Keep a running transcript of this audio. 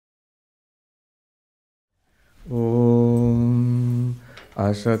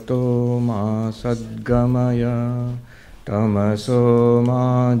Asato ma sadgamaya tamaso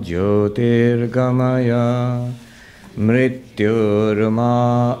ma jyotirgamaya mrityurma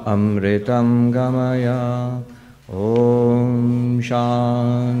amritam gamaya. Om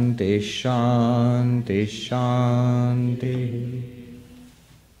Shanti Shanti Shanti.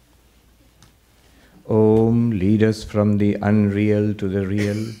 Om, lead us from the unreal to the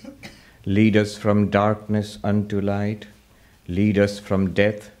real. Lead us from darkness unto light. Lead us from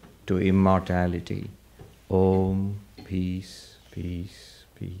death to immortality. Om, peace, peace,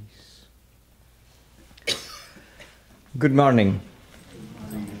 peace. Good morning.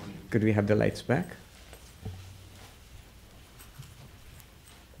 Could we have the lights back?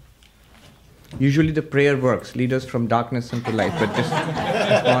 Usually the prayer works, lead us from darkness into light, but this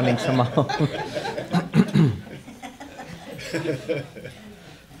morning somehow.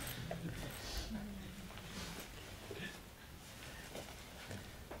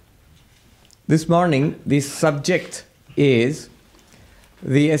 This morning, the subject is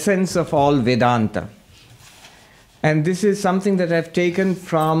the essence of all Vedanta. And this is something that I've taken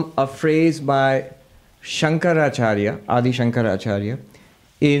from a phrase by Shankaracharya, Adi Shankaracharya,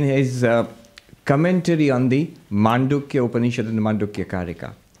 in his commentary on the Mandukya Upanishad and the Mandukya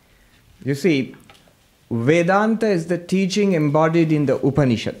Karika. You see, Vedanta is the teaching embodied in the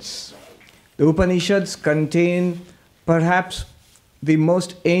Upanishads. The Upanishads contain perhaps the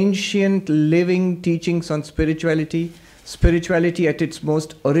most ancient living teachings on spirituality, spirituality at its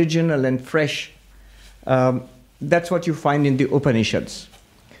most original and fresh. That's what you find in the Upanishads.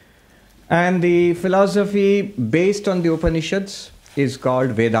 And the philosophy based on the Upanishads is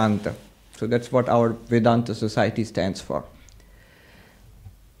called Vedanta. So that's what our Vedanta Society stands for.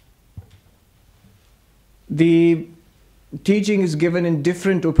 The teaching is given in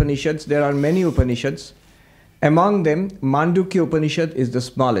different Upanishads. There are many Upanishads. Among them, Mandukya Upanishad is the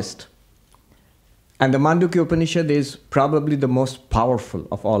smallest. And the Mandukya Upanishad is probably the most powerful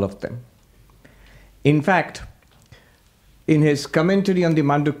of all of them. In fact, in his commentary on the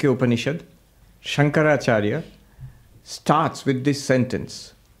Mandukya Upanishad, Shankaracharya starts with this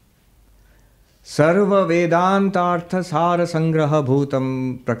sentence: Sarva Vedantartha Sara Sangraha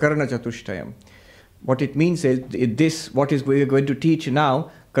Bhutam Prakarana Chatushtayam. What it means is this, what is we are going to teach now,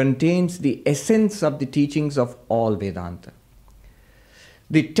 contains the essence of the teachings of all Vedanta.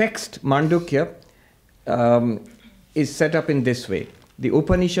 The text Mandukya is set up in this way. The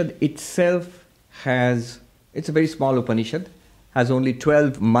Upanishad itself has, it's a very small Upanishad, has only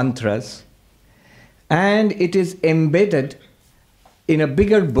 12 mantras, and it is embedded in a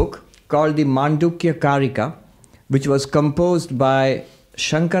bigger book called the Mandukya Karika, which was composed by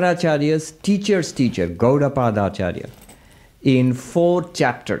Shankaracharya's teacher's teacher, Gaudapada Acharya, in 4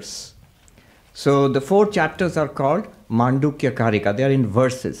 chapters. So the 4 chapters are called Mandukya Karika. They are in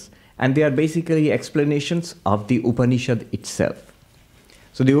verses, and they are basically explanations of the Upanishad itself.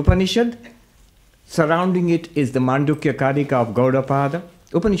 So the Upanishad, surrounding it is the Mandukya Karika of Gaudapada.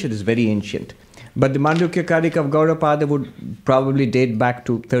 Upanishad is very ancient, but the Mandukya Karika of Gaudapada would probably date back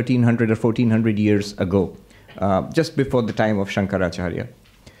to 1300 or 1400 years ago, just before the time of Shankaracharya.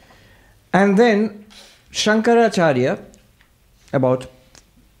 And then Shankaracharya, about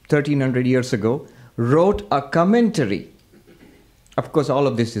 1300 years ago, wrote a commentary. Of course, all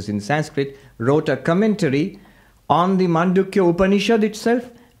of this is in Sanskrit. Wrote a commentary on the Mandukya Upanishad itself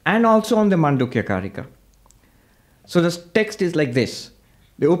and also on the Mandukya Karika. So the text is like this: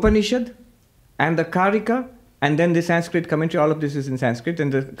 the Upanishad and the Karika, and then the Sanskrit commentary. All of this is in Sanskrit,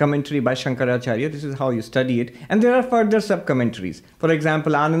 and the commentary by Shankaracharya. This is how you study it. And there are further sub-commentaries. For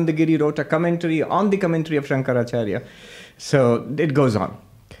example, Anandagiri wrote a commentary on the commentary of Shankaracharya. So it goes on.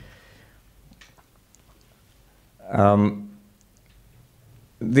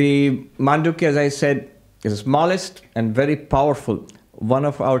 The Mandukya, as I said, is the smallest and very powerful. One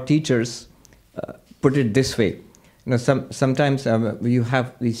of our teachers put it this way: you know, sometimes you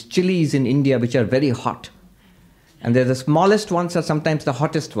have these chilies in India which are very hot, and they're the smallest ones are sometimes the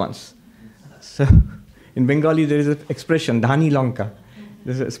hottest ones. So in Bengali there is an expression, dhani lanka.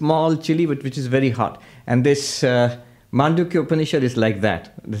 There's a small chili which is very hot, and this Mandukya Upanishad is like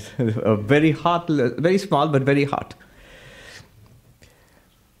that. Very hot, very small, but very hot.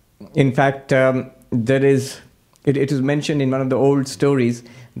 In fact, it is mentioned in one of the old stories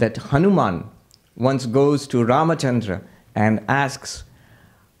that Hanuman once goes to Ramachandra and asks,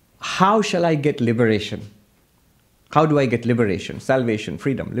 how shall I get liberation? How do I get liberation, salvation,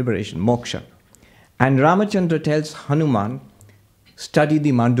 freedom, liberation, moksha? And Ramachandra tells Hanuman, study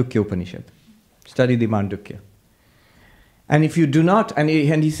the Mandukya Upanishad. Study the Mandukya. And if you do not, and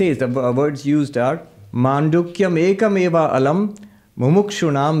he says the words used are Mandukyam ekam eva alam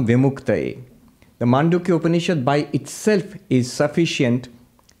Mumukshunam vimuktaye. The Mandukya Upanishad by itself is sufficient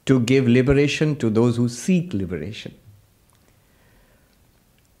to give liberation to those who seek liberation.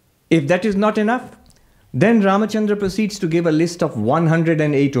 If that is not enough, then Ramachandra proceeds to give a list of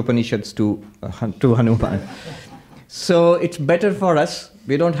 108 Upanishads to Hanuman. So it's better for us.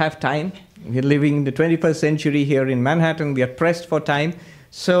 We don't have time. We're living in the 21st century here in Manhattan. We are pressed for time.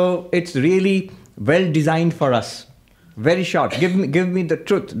 So it's really well designed for us. Very short. Give me the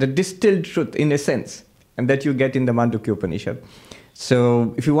truth, the distilled truth in a sense. And that you get in the Mandukya Upanishad.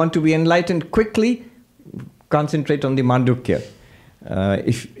 So if you want to be enlightened quickly, concentrate on the Mandukya.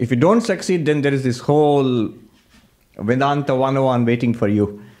 If you don't succeed, then there is this whole Vedanta 101 waiting for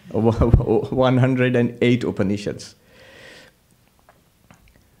you. 108 Upanishads.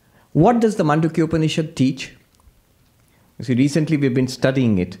 What does the Mandukya Upanishad teach? You see, recently we've been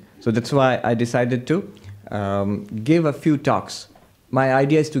studying it. So that's why I decided to give a few talks. My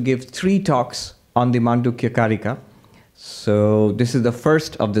idea is to give 3 talks on the Mandukya Karika. So this is the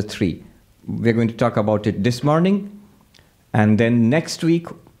first of the 3. We're going to talk about it this morning, and then next week,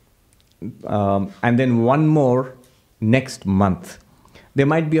 and then one more next month. There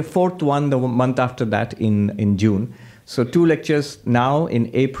might be a 4th one the month after that in June. So 2 lectures now in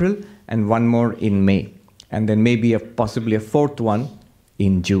April and 1 more in May. And then maybe possibly a 4th one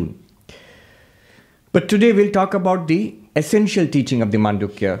in June. But today we'll talk about the essential teaching of the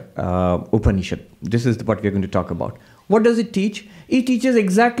Mandukya Upanishad. This is what we're going to talk about. What does it teach? It teaches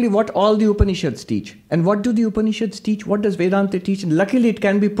exactly what all the Upanishads teach. And what do the Upanishads teach? What does Vedanta teach? And luckily it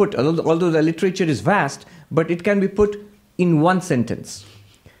can be put, although the literature is vast, but it can be put in one sentence.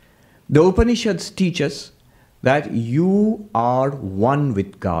 The Upanishads teach us that you are one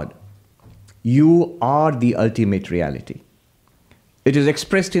with God. You are the ultimate reality. It is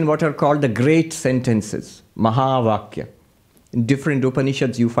expressed in what are called the great sentences, Mahavakya. In different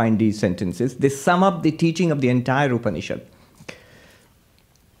Upanishads you find these sentences. They sum up the teaching of the entire Upanishad.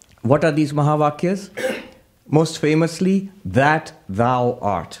 What are these Mahavakyas? Most famously, that thou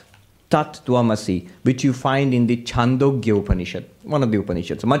art. Tat Tvamasi, which you find in the Chandogya Upanishad, one of the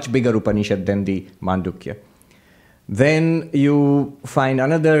Upanishads, a much bigger Upanishad than the Mandukya. Then you find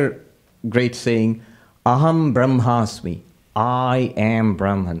another great saying, Aham Brahmasmi, I am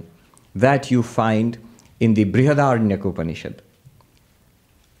Brahman. That you find in the Brihadaranyaka Upanishad.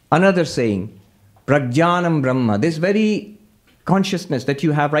 Another saying, Prajnanam Brahma, this very consciousness that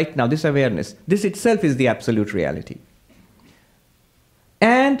you have right now, this awareness, this itself is the absolute reality.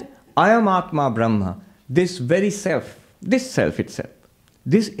 And Ayam Atma Brahma, this very self, this self itself,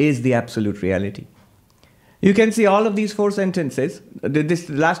 this is the absolute reality. You can see all of these 4 sentences. This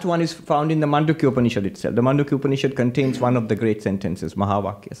last one is found in the Mandukya Upanishad itself. The Mandukya Upanishad contains one of the great sentences,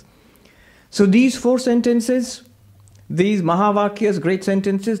 Mahavakyas. So these 4 sentences, these Mahavakyas, great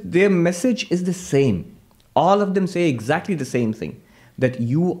sentences, their message is the same. All of them say exactly the same thing, that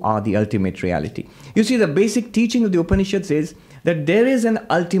you are the ultimate reality. You see, the basic teaching of the Upanishads is that there is an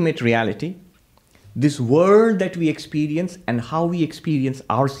ultimate reality. This world that we experience and how we experience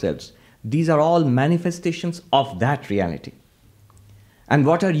ourselves, these are all manifestations of that reality. And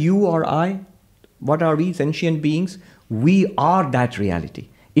what are you or I? What are we, sentient beings? We are that reality.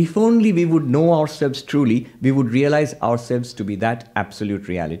 If only we would know ourselves truly, we would realize ourselves to be that absolute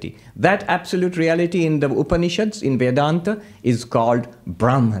reality. That absolute reality in the Upanishads, in Vedanta, is called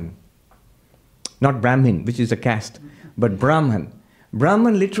Brahman. Not Brahmin, which is a caste, but Brahman.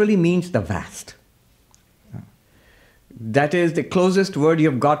 Brahman literally means the vast. That is the closest word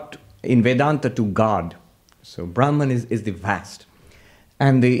you've got in Vedanta to God. So Brahman is the vast.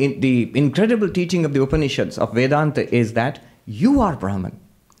 And the incredible teaching of the Upanishads, of Vedanta, is that you are Brahman.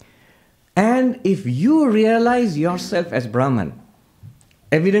 And if you realize yourself as Brahman,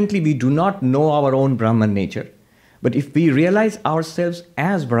 evidently we do not know our own Brahman nature. But if we realize ourselves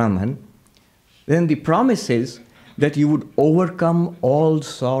as Brahman, then the promise is that you would overcome all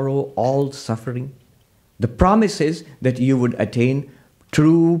sorrow, all suffering. The promise is that you would attain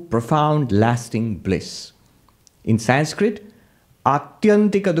true, profound, lasting bliss. In Sanskrit,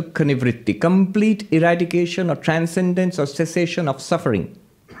 Atyantika dukkha nivritti, complete eradication or transcendence or cessation of suffering.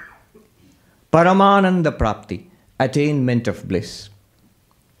 Paramananda prapti, attainment of bliss.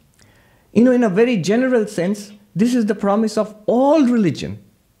 You know, in a very general sense, this is the promise of all religion.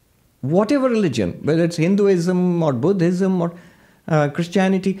 Whatever religion, whether it's Hinduism or Buddhism or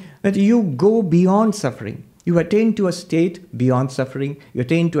Christianity, that you go beyond suffering. You attain to a state beyond suffering. You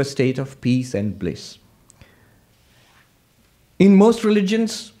attain to a state of peace and bliss. In most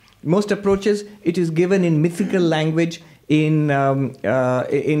religions, most approaches, it is given in mythical language, in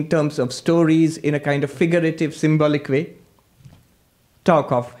terms of stories, in a kind of figurative, symbolic way.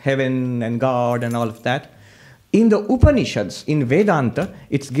 talk of heaven and God and all of that. In the Upanishads, in Vedanta,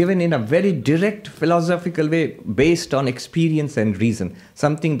 it's given in a very direct philosophical way based on experience and reason,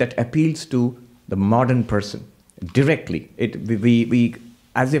 something that appeals to the modern person directly. We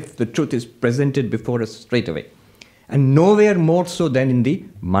as if the truth is presented before us straight away. And nowhere more so than in the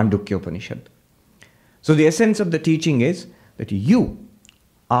Mandukya Upanishad. So the essence of the teaching is that you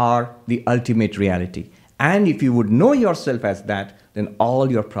are the ultimate reality. And if you would know yourself as that, then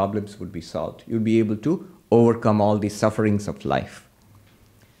all your problems would be solved. You'll be able to overcome all the sufferings of life.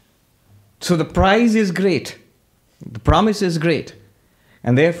 So the prize is great. The promise is great.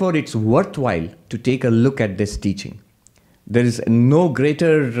 And therefore it's worthwhile to take a look at this teaching. There is no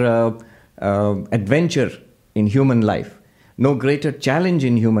greater adventure in human life, no greater challenge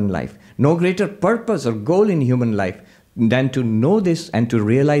in human life, no greater purpose or goal in human life than to know this and to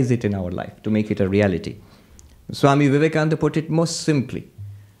realize it in our life, to make it a reality. Swami Vivekananda put it most simply.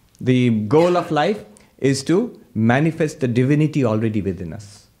 The goal of life is to manifest the divinity already within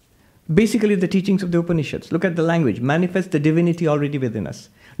us. Basically the teachings of the Upanishads. Look at the language. Manifest the divinity already within us.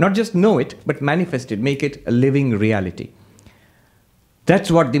 Not just know it, but manifest it. Make it a living reality.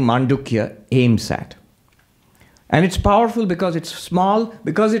 That's what the Mandukya aims at. And it's powerful because it's small.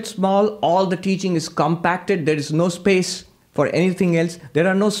 Because it's small, all the teaching is compacted. There is no space for anything else. There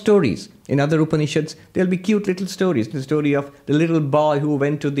are no stories. In other Upanishads, there'll be cute little stories. The story of the little boy who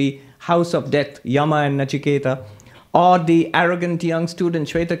went to the house of death, Yama and Nachiketa, or the arrogant young student,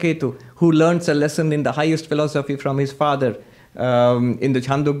 Shvetaketu, who learns a lesson in the highest philosophy from his father in the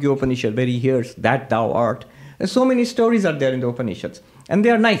Chandogya Upanishad, where he hears that thou art. There's so many stories are there in the Upanishads. And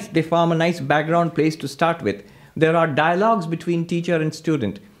they are nice. They form a nice background place to start with. There are dialogues between teacher and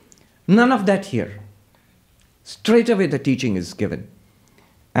student. None of that here. Straight away the teaching is given.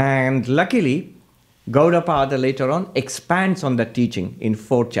 And luckily, Gaudapada later on expands on that teaching in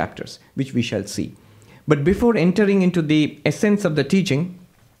 4 chapters, which we shall see. But before entering into the essence of the teaching,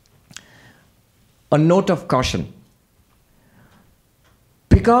 a note of caution.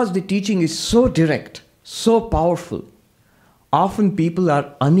 Because the teaching is so direct, so powerful, often people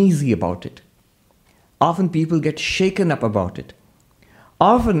are uneasy about it. Often people get shaken up about it.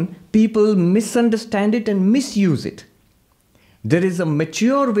 Often people misunderstand it and misuse it. There is a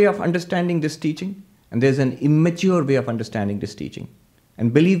mature way of understanding this teaching, and there's an immature way of understanding this teaching.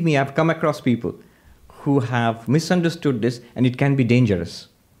 And believe me, I've come across people who have misunderstood this, and it can be dangerous.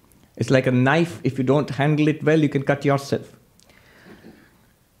 It's like a knife. If you don't handle it well, you can cut yourself.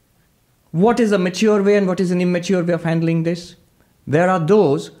 What is a mature way and what is an immature way of handling this? There are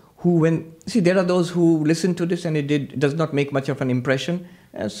those who, there are those who listen to this and it does not make much of an impression.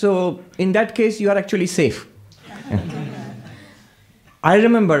 So in that case, you are actually safe. I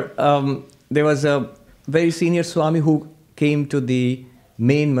remember there was a very senior Swami who came to the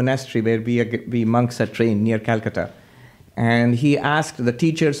main monastery where we monks are trained near Calcutta. And he asked the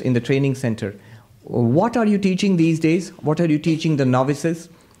teachers in the training center, what are you teaching these days? What are you teaching the novices?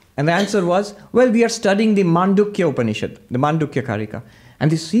 And the answer was, well, we are studying the Mandukya Upanishad, the Mandukya Karika. And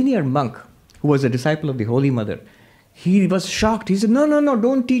the senior monk, who was a disciple of the Holy Mother, he was shocked. He said, no,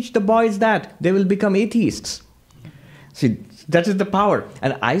 don't teach the boys that. They will become atheists. See, that is the power.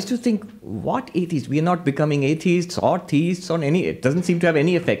 And I used to think, what atheists? We are not becoming atheists or theists or any, it doesn't seem to have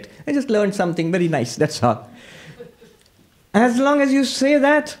any effect. I just learned something very nice, that's all. As long as you say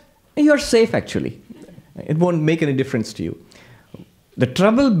that, you're safe actually. It won't make any difference to you. The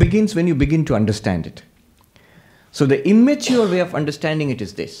trouble begins when you begin to understand it. So the immature way of understanding it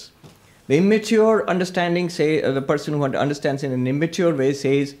is this. The immature understanding, the person who understands in an immature way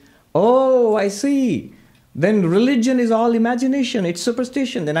says, oh, I see. Then religion is all imagination, it's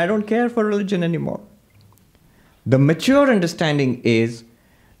superstition, then I don't care for religion anymore. The mature understanding is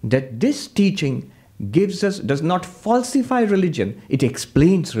that this teaching does not falsify religion, it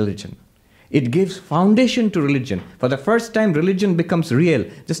explains religion. It gives foundation to religion. For the first time, religion becomes real.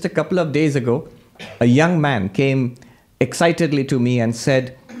 Just a couple of days ago, a young man came excitedly to me and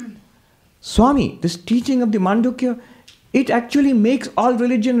said, Swami, this teaching of the Mandukya, it actually makes all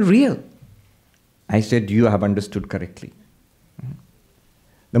religion real. I said, you have understood correctly.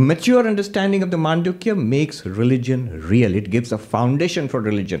 The mature understanding of the Mandukya makes religion real. It gives a foundation for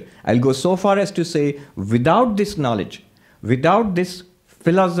religion. I'll go so far as to say, without this knowledge, without this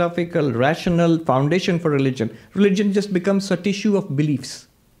philosophical, rational foundation for religion, religion just becomes a tissue of beliefs.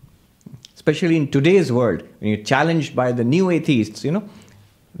 Especially in today's world, when you're challenged by the new atheists,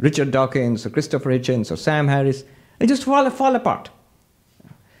 Richard Dawkins or Christopher Hitchens or Sam Harris, they just fall apart.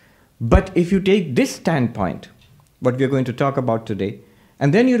 But if you take this standpoint, what we're going to talk about today,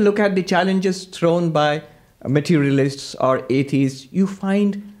 and then you look at the challenges thrown by materialists or atheists, you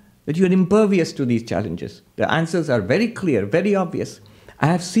find that you are impervious to these challenges. The answers are very clear, very obvious. I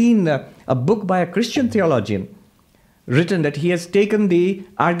have seen a book by a Christian theologian written that he has taken the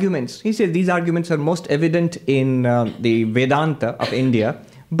arguments. He says these arguments are most evident in the Vedanta of India,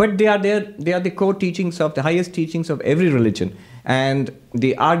 but they are the core teachings of the highest teachings of every religion. And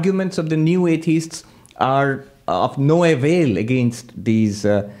the arguments of the new atheists are of no avail against these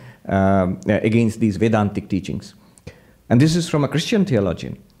Vedantic teachings. And this is from a Christian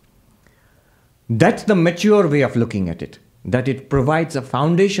theologian. That's the mature way of looking at it, that it provides a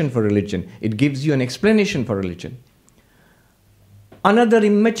foundation for religion. It gives you an explanation for religion. Another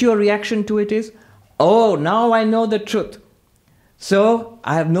immature reaction to it is, oh, now I know the truth, so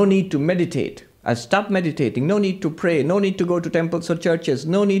I have no need to meditate. I've stopped meditating, no need to pray, no need to go to temples or churches,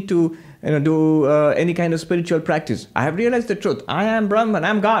 no need to do any kind of spiritual practice. I have realized the truth. I am Brahman,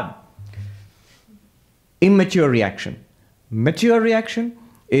 I'm God. Immature reaction. Mature reaction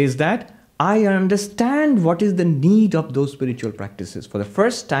is that I understand what is the need of those spiritual practices. For the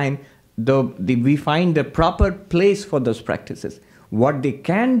first time, we find the proper place for those practices. What they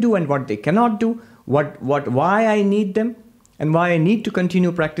can do and what they cannot do, why I need them and why I need to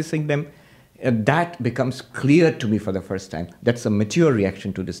continue practicing them, that becomes clear to me for the first time. That's a mature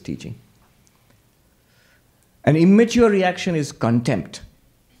reaction to this teaching. An immature reaction is contempt.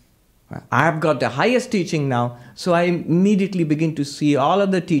 I've got the highest teaching now, so I immediately begin to see all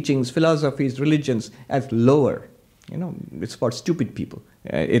other teachings, philosophies, religions as lower. It's for stupid people.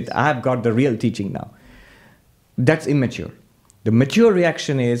 I've got the real teaching now. That's immature. The mature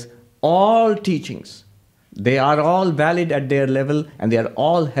reaction is all teachings, they are all valid at their level and they are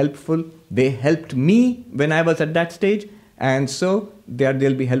all helpful. They helped me when I was at that stage, and so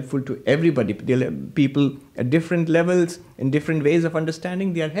they'll be helpful to everybody. People at different levels, in different ways of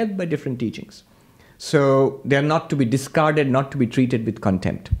understanding, they are helped by different teachings. So they are not to be discarded, not to be treated with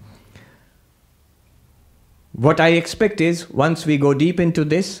contempt. What I expect is, once we go deep into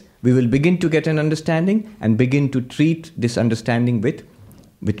this, we will begin to get an understanding and begin to treat this understanding with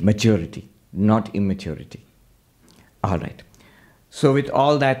maturity, not immaturity. All right. So with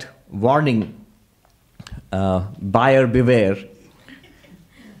all that warning, buyer beware,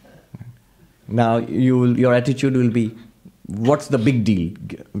 now your attitude will be, what's the big deal?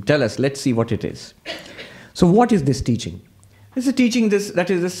 Tell us, let's see what it is. So what is this teaching? It's a teaching that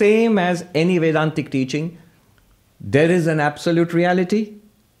is the same as any Vedantic teaching. There is an absolute reality.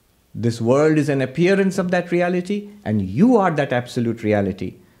 This world is an appearance of that reality, and you are that absolute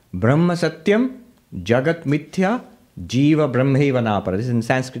reality. Brahma Satyam, Jagat Mithya, Jiva Brahmaiva Napara. This is in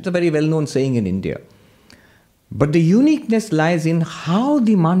Sanskrit. It's a very well-known saying in India. But the uniqueness lies in how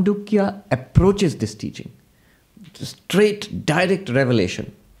the Mandukya approaches this teaching. Straight, direct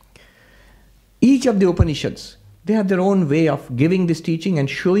revelation. Each of the Upanishads, they have their own way of giving this teaching and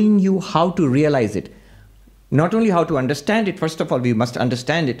showing you how to realize it. Not only how to understand it, first of all, we must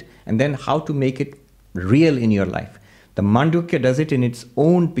understand it, and then how to make it real in your life. The Mandukya does it in its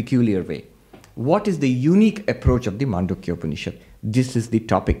own peculiar way. What is the unique approach of the Mandukya Upanishad? This is the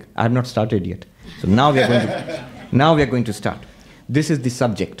topic. I have not started yet. So now we are going to start. This is the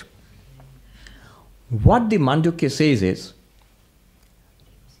subject. What the Mandukya says is,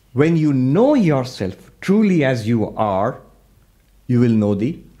 when you know yourself truly as you are, you will know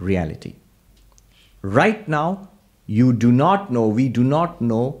the reality. Right now, we do not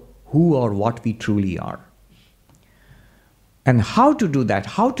know who or what we truly are. And how to do that,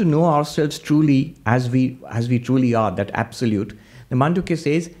 how to know ourselves truly as we truly are, that absolute, the Mandukya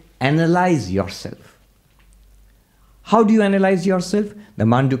says, analyze yourself. How do you analyze yourself? The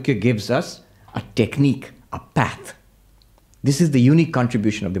Mandukya gives us a technique, a path. This is the unique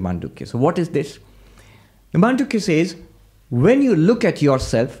contribution of the Mandukya. So what is this? The Mandukya says, when you look at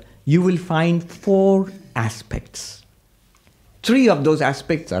yourself, you will find 4 aspects. 3 of those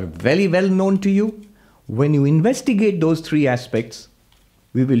aspects are very well known to you. When you investigate those 3 aspects,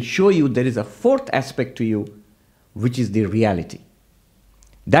 we will show you there is a 4th aspect to you, which is the reality.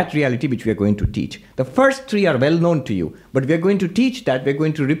 That reality which we are going to teach. The first 3 are well known to you, but we are going to teach that, we are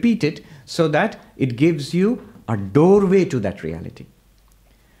going to repeat it so that it gives you a doorway to that reality.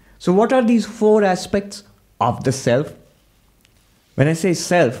 So what are these 4 aspects of the self? When I say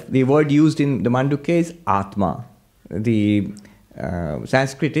self, the word used in the Mandukya is Atma. The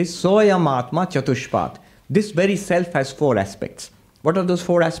Sanskrit is Soyam Atma Chatushpat. This very self has 4 aspects. What are those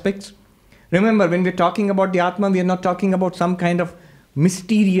 4 aspects? Remember, when we're talking about the Atma, we are not talking about some kind of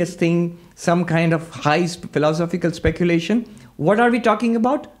mysterious thing, some kind of high philosophical speculation. What are we talking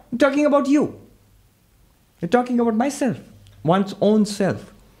about? We're talking about you. We're talking about myself, one's own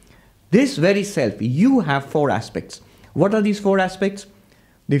self. This very self, you have four aspects. What are these four aspects?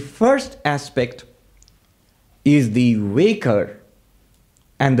 The first aspect is the waker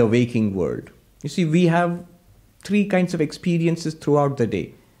and the waking world. You see, we have three kinds of experiences throughout the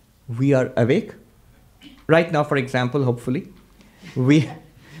day. We are awake. Right now, for example, hopefully,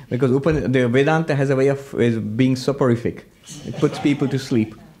 because the Vedanta has a way of being soporific. It puts people to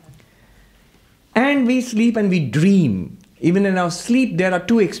sleep. And we sleep and we dream. Even in our sleep, there are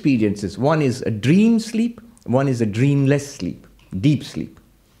two experiences. One is a dream sleep, one is a dreamless sleep, deep sleep.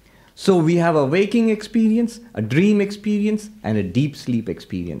 So we have a waking experience, a dream experience, and a deep sleep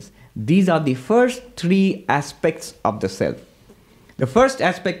experience. These are the first three aspects of the self. The first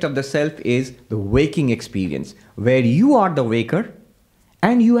aspect of the self is the waking experience, where you are the waker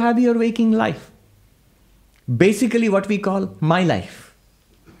and you have your waking life. Basically what we call my life.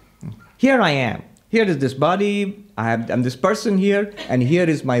 Here I am. Here is this body, I'm this person here, and here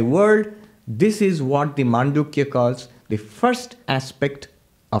is my world. This is what the Mandukya calls the first aspect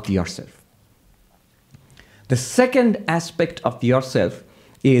of yourself. The second aspect of yourself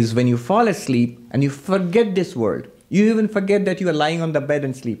is when you fall asleep and you forget this world. You even forget that you are lying on the bed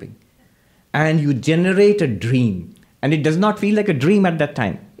and sleeping. And you generate a dream. And it does not feel like a dream at that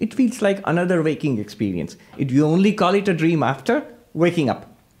time. It feels like another waking experience. You only call it a dream after waking up.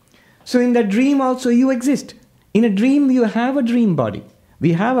 So in that dream also you exist. In a dream you have a dream body.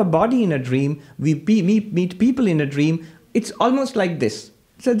 We have a body in a dream. We meet people in a dream. It's almost like this.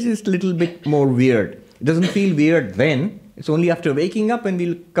 So just a little bit more weird. It doesn't feel weird then. It's only after waking up when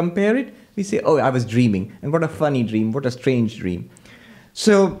we'll compare it, we say, oh, I was dreaming. And what a funny dream, what a strange dream.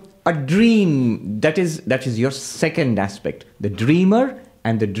 So a dream, that is your second aspect. The dreamer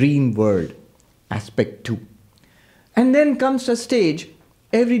and the dream world, aspect 2. And then comes a stage,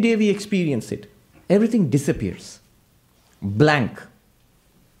 every day we experience it. Everything disappears. Blank.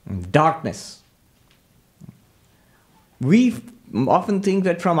 Darkness. We often think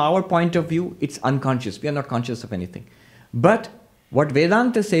that from our point of view, it's unconscious. We are not conscious of anything. But what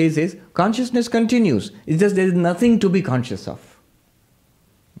Vedanta says is, consciousness continues. It's just there is nothing to be conscious of.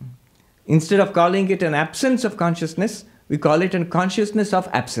 Instead of calling it an absence of consciousness, we call it a consciousness of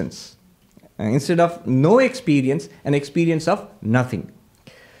absence. Instead of no experience, an experience of nothing.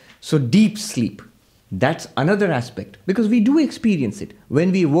 So deep sleep, that's another aspect. Because we do experience it.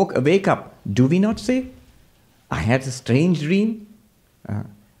 When we wake up, do we not say, I had a strange dream,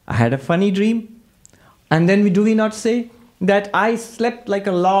 I had a funny dream, and then do we not say that I slept like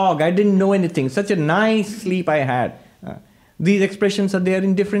a log, I didn't know anything, such a nice sleep I had. These expressions are there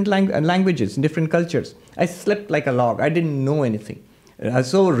in different languages, in different cultures. I slept like a log, I didn't know anything. I was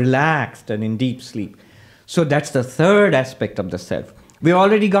so relaxed and in deep sleep. So that's the third aspect of the self. We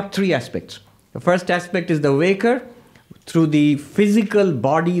already got three aspects. The first aspect is the waker. Through the physical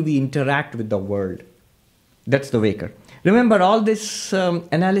body we interact with the world. That's the waker. Remember, all this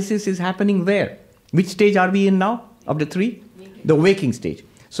analysis is happening where? Which stage are we in now of the three? The waking stage.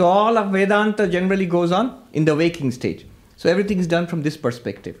 So all of Vedanta generally goes on in the waking stage. So everything is done from this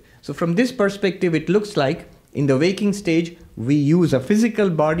perspective. So from this perspective, it looks like in the waking stage, we use a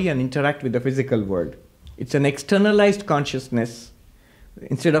physical body and interact with the physical world. It's an externalized consciousness.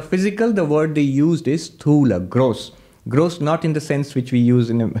 Instead of physical, the word they used is sthula, gross. Gross not in the sense which we use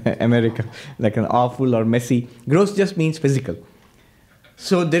in America, like an awful or messy. Gross just means physical.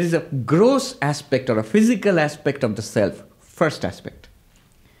 So there is a gross aspect or a physical aspect of the self, first aspect.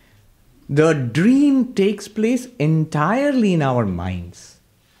 The dream takes place entirely in our minds.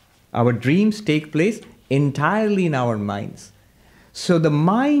 Our dreams take place entirely in our minds. So the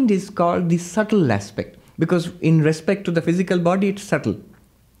mind is called the subtle aspect, because in respect to the physical body, it's subtle.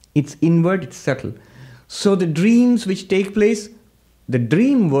 It's inward, it's subtle. So the dreams which take place, the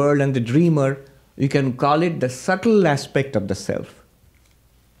dream world and the dreamer, you can call it the subtle aspect of the self.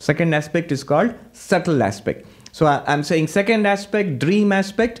 Second aspect is called subtle aspect. So I'm saying second aspect, dream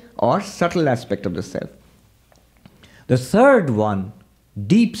aspect, or subtle aspect of the self. The third one,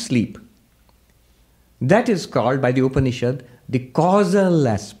 deep sleep, that is called by the Upanishad the causal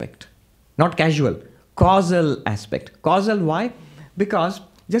aspect. Not casual, causal aspect. Causal, why? Because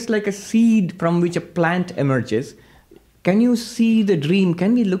just like a seed from which a plant emerges, can you see the dream?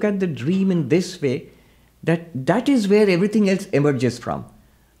 Can we look at the dream in this way? That is where everything else emerges from.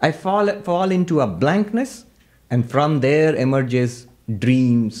 I fall into a blankness, and from there emerges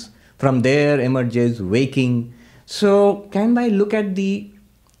dreams. From there emerges waking. So can I look at the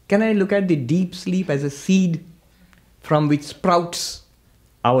deep sleep as a seed from which sprouts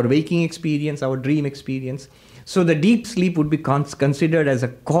our waking experience, our dream experience? So the deep sleep would be considered as a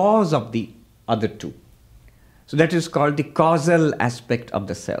cause of the other two. So that is called the causal aspect of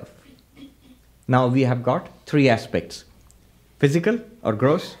the self. Now we have got three aspects: physical or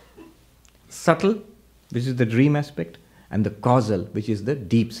gross, subtle, which is the dream aspect, and the causal, which is the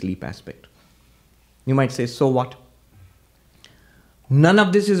deep sleep aspect. You might say, so what? None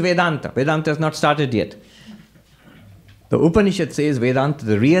of this is Vedanta. Vedanta has not started yet. The Upanishad says Vedanta,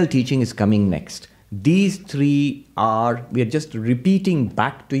 the real teaching, is coming next. These three are, we are just repeating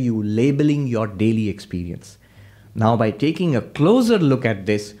back to you, labeling your daily experience. Now by taking a closer look at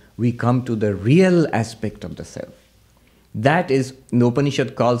this, we come to the real aspect of the self. That is, the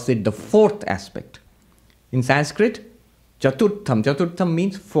Upanishad calls it the fourth aspect. In Sanskrit, Chaturtham. Chaturtham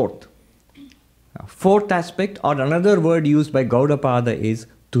means fourth. Now, fourth aspect, or another word used by Gaudapada, is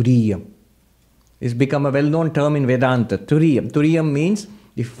Turiyam. It's become a well-known term in Vedanta, Turiyam. Turiyam means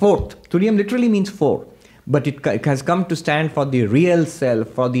the fourth. Turiyam literally means four, but it has come to stand for the real self,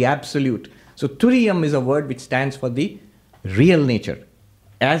 for the absolute. So Turiyam is a word which stands for the real nature,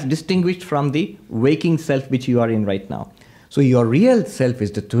 as distinguished from the waking self which you are in right now. So your real self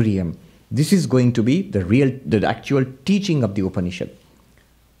is the Turiyam. This is going to be the actual teaching of the Upanishad.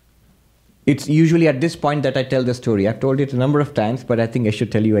 It's usually at this point that I tell the story. I've told it a number of times, but I think I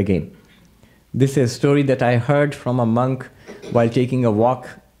should tell you again. This is a story that I heard from a monk while taking a walk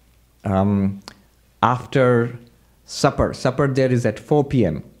after supper. Supper there is at 4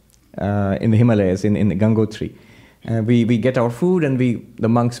 p.m. In the Himalayas, in Gangotri. We get our food and the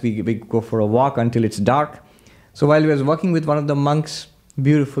monks, we go for a walk until it's dark. So while I was walking with one of the monks,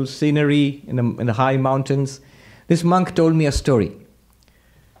 beautiful scenery in the high mountains, this monk told me a story.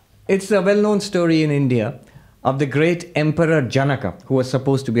 It's a well-known story in India of the great Emperor Janaka, who was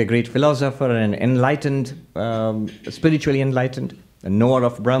supposed to be a great philosopher and enlightened, spiritually enlightened, a knower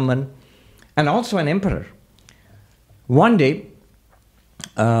of Brahman, and also an emperor. One day,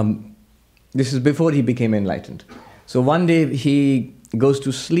 this is before he became enlightened. So one day he goes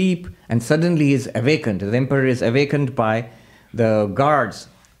to sleep and suddenly he is awakened. The emperor is awakened by the guards.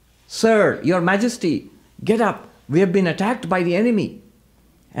 "Sir, your majesty, get up. We have been attacked by the enemy."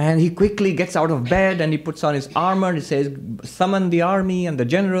 And he quickly gets out of bed and he puts on his armor and he says, "Summon the army and the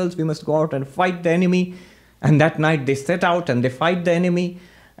generals, we must go out and fight the enemy." And that night they set out and they fight the enemy,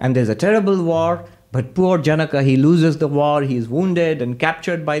 and there's a terrible war. But poor Janaka, he loses the war, he is wounded and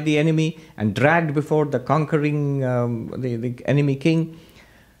captured by the enemy and dragged before the conquering, the enemy king.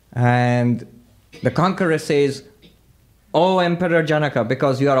 And the conqueror says, "O Emperor Janaka,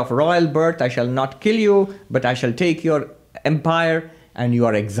 because you are of royal birth, I shall not kill you, but I shall take your empire and you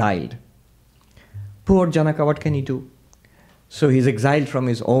are exiled." Poor Janaka, what can he do? So he's exiled from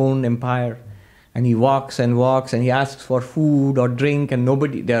his own empire. And he walks and he asks for food or drink, and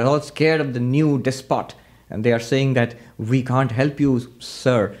they're all scared of the new despot. And they are saying that, "We can't help you,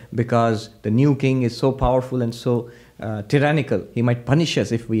 sir, because the new king is so powerful and so tyrannical. He might punish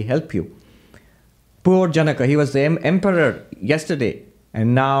us if we help you." Poor Janaka, he was the emperor yesterday,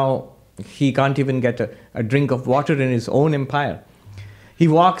 and now he can't even get a drink of water in his own empire. He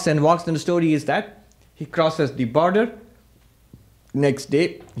walks and the story is that he crosses the border. Next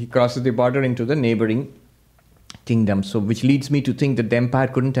day, he crosses the border into the neighboring kingdom, so which leads me to think that the empire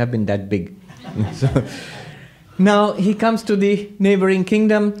couldn't have been that big. So, now he comes to the neighboring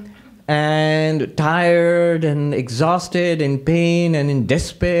kingdom, and tired and exhausted, in pain and in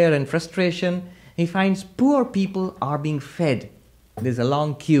despair and frustration, he finds poor people are being fed. There's a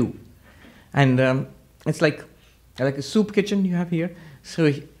long queue, and it's like a soup kitchen you have here.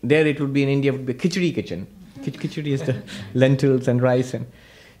 So there it would be in India, would be a khichdi kitchen. Khichdi is the lentils and rice. And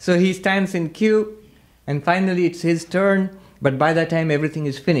so he stands in queue, and finally it's his turn, but by that time everything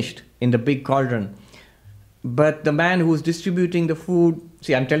is finished in the big cauldron. But the man who's distributing the food,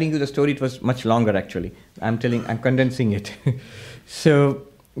 see, I'm telling you the story, it was much longer actually. I'm condensing it. So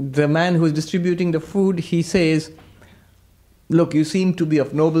the man who's distributing the food, he says, "Look, you seem to be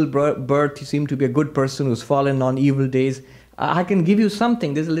of noble birth, you seem to be a good person who's fallen on evil days. I can give you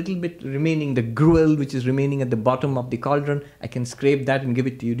something. There's a little bit remaining, the gruel which is remaining at the bottom of the cauldron. I can scrape that and give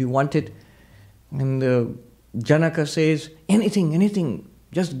it to you. Do you want it?" And Janaka says, anything,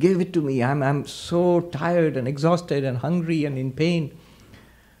 just give it to me. I'm so tired and exhausted and hungry and in pain."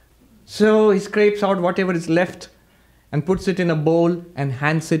 So he scrapes out whatever is left and puts it in a bowl and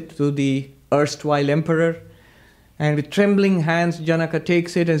hands it to the erstwhile emperor. And with trembling hands, Janaka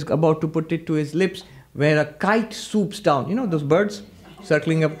takes it and is about to put it to his lips, where a kite swoops down. You know those birds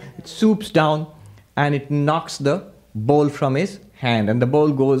circling up? It swoops down and it knocks the bowl from his hand. And the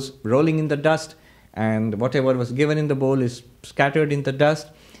bowl goes rolling in the dust, and whatever was given in the bowl is scattered in the dust.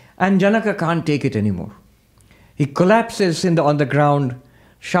 And Janaka can't take it anymore. He collapses on the ground,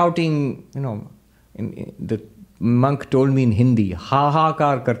 shouting, the monk told me in Hindi, "Ha ha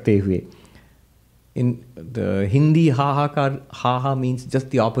kar karte hue." In the Hindi, ha means just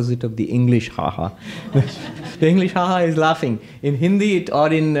the opposite of the English ha. The English ha is laughing. In Hindi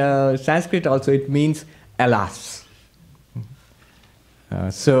or in Sanskrit also it means alas.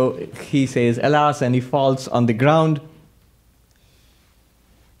 So he says alas and he falls on the ground.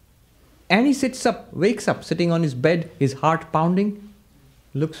 And he sits up, wakes up, sitting on his bed, his heart pounding,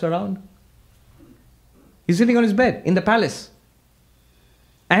 looks around. He's sitting on his bed in the palace.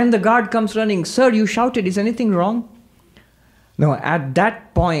 And the guard comes running, "Sir, you shouted, is anything wrong?" No, at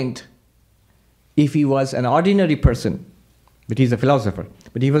that point, if he was an ordinary person, but he's a philosopher,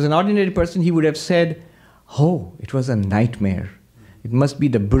 but if he was an ordinary person, he would have said, "Oh, it was a nightmare. It must be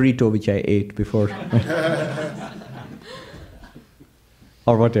the burrito which I ate before."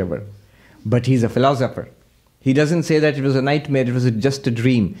 Or whatever. But he's a philosopher. He doesn't say that it was a nightmare, it was just a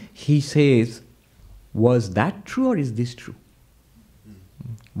dream. He says, was that true or is this true?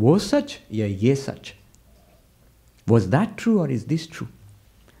 Was such? Yeah, ye such. Was that true or is this true?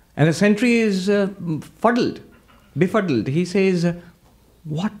 And the sentry is befuddled. He says,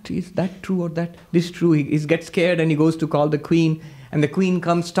 what is that true or this true? He gets scared and he goes to call the queen. And the queen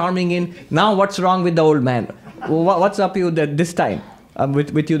comes storming in. Now what's wrong with the old man? What's up with you this time?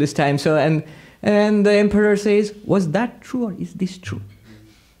 With you this time. So and the emperor says, was that true or is this true?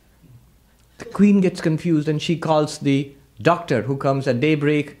 The queen gets confused and she calls the doctor who comes at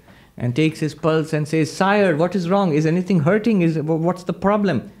daybreak and takes his pulse and says, "Sire, what is wrong? Is anything hurting? What's the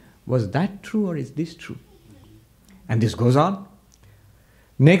problem? Was that true or is this true?" And this goes on.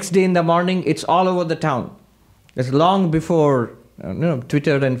 Next day in the morning, it's all over the town. It's long before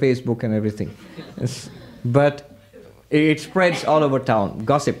Twitter and Facebook and everything. But it spreads all over town,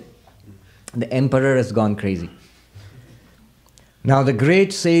 gossip. The emperor has gone crazy. Now the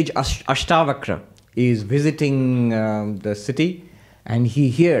great sage Ashtavakra is visiting the city, and he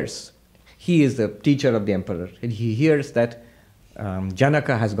is the teacher of the emperor, and he hears that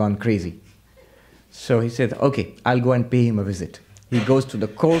Janaka has gone crazy. So he said, okay, I'll go and pay him a visit. He goes to the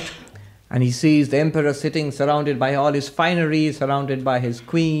court, and he sees the emperor sitting surrounded by all his finery, surrounded by his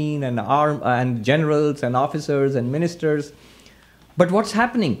queen and generals and officers and ministers. But what's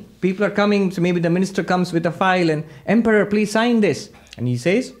happening? People are coming, so maybe the minister comes with a file and, "Emperor, please sign this." And he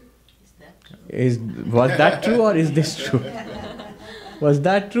says, was that true or is this true? Was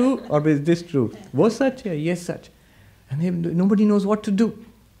that true or is this true? Was such? Yes, such. And nobody knows what to do.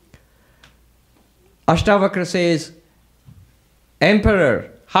 Ashtavakra says, "Emperor,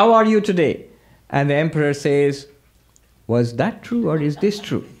 how are you today?" And the emperor says, "Was that true or is this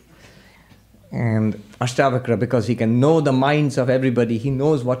true?" And Ashtavakra, because he can know the minds of everybody, he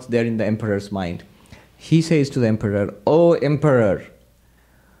knows what's there in the emperor's mind. He says to the emperor, "Oh emperor,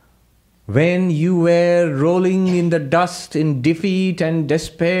 when you were rolling in the dust in defeat and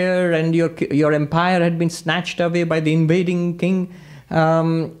despair and your empire had been snatched away by the invading king,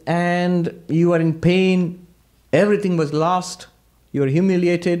 and you were in pain, everything was lost, you were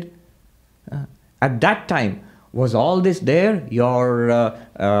humiliated. At that time, was all this there? Your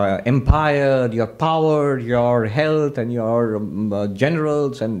empire, your power, your health, and your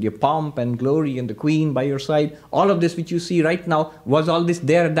generals, and your pomp and glory, and the queen by your side, all of this which you see right now, was all this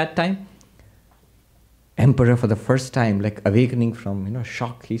there at that time?" Emperor, for the first time, like awakening from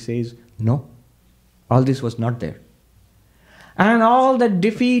shock, he says, "No, all this was not there." And all that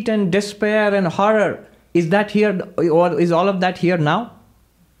defeat and despair and horror, is that here, or is all of that here now?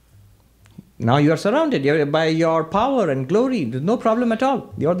 Now you are surrounded by your power and glory. There's no problem at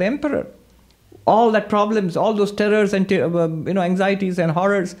all. You're the emperor. All that problems, all those terrors and anxieties and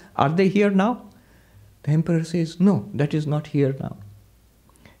horrors, are they here now? The emperor says, "No, that is not here now."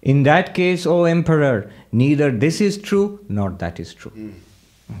 "In that case, O emperor, neither this is true nor that is true.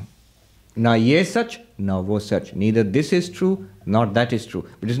 Na ye such, na wo such. Neither this is true nor that is true."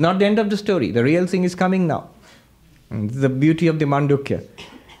 But it's not the end of the story. The real thing is coming now. And this is the beauty of the Mandukya.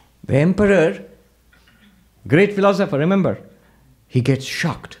 The emperor, great philosopher, remember, he gets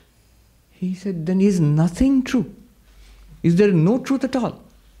shocked. He said, "Then is nothing true? Is there no truth at all?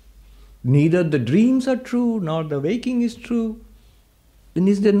 Neither the dreams are true, nor the waking is true. Then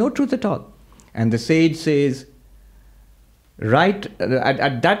is there no truth at all?" And the sage says, right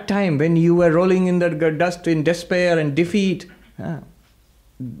at that time when you were rolling in the dust in despair and defeat,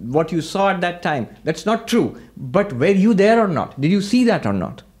 what you saw at that time, that's not true. But were you there or not? Did you see that or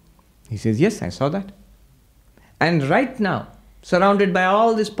not? He says, "Yes, I saw that." And right now, surrounded by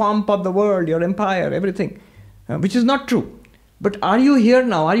all this pomp of the world, your empire, everything, which is not true. But are you here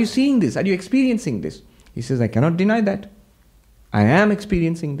now? Are you seeing this? Are you experiencing this? He says, "I cannot deny that. I am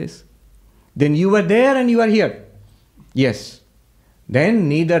experiencing this." "Then you were there and you are here." "Yes." then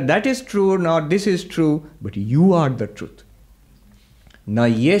neither that is true nor this is true, but you are the truth. Na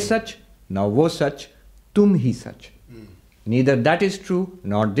ye sach, na wo sach, tum hi sach. Neither that is true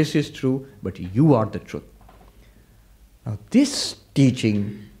nor this is true, but you are the truth. Now this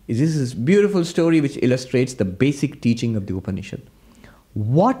teaching is this beautiful story which illustrates the basic teaching of the Upanishad.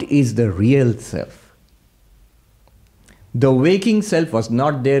 What is the real self? The waking self was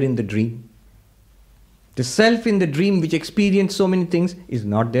not there in the dream. The self in the dream which experienced so many things is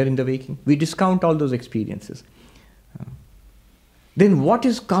not there in the waking. We discount all those experiences. Then what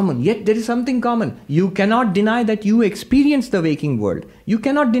is common? Yet there is something common. You cannot deny that you experience the waking world. You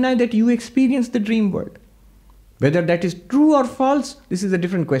cannot deny that you experience the dream world. Whether that is true or false, this is a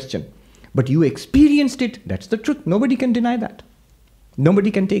different question. But you experienced it, that's the truth. Nobody can deny that.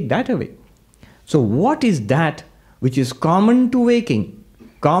 Nobody can take that away. So what is that which is common to waking,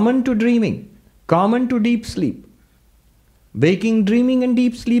 common to dreaming, common to deep sleep? Waking, dreaming and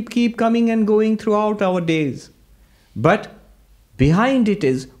deep sleep keep coming and going throughout our days. But behind it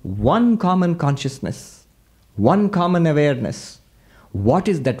is one common consciousness, one common awareness. What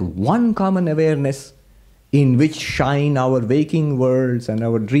is that one common awareness in which shine our waking worlds and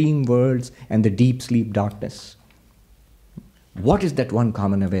our dream worlds and the deep sleep darkness? What is that one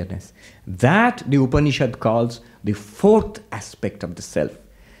common awareness? That the Upanishad calls the fourth aspect of the self.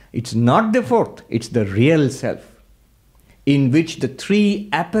 It's not the fourth, it's the real self, in which the three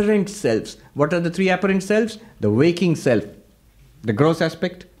apparent selves, what are the three apparent selves? The waking self, the gross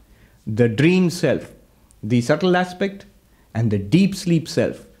aspect, the dream self, the subtle aspect, and the deep sleep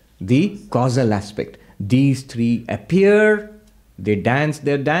self, the causal aspect. These three appear, they dance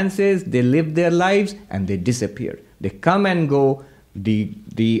their dances, they live their lives, and they disappear. They come and go.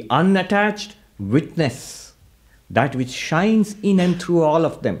 The unattached witness, that which shines in and through all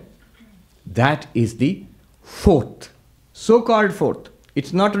of them, that is the fourth, so-called fourth.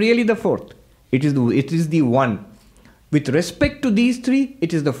 It's not really the fourth. It is the one. With respect to these three,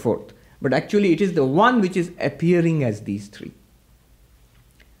 it is the fourth. But actually it is the one which is appearing as these three.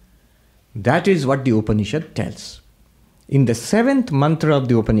 That is what the Upanishad tells. In the seventh mantra of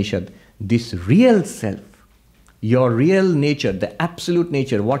the Upanishad, this real self, your real nature, the absolute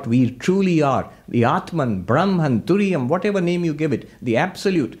nature, what we truly are, the Atman, Brahman, Turiyam, whatever name you give it, the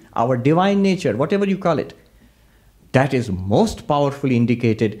absolute, our divine nature, whatever you call it, that is most powerfully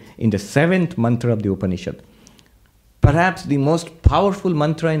indicated in the seventh mantra of the Upanishad. Perhaps the most powerful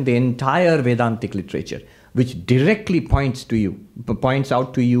mantra in the entire Vedantic literature, which directly points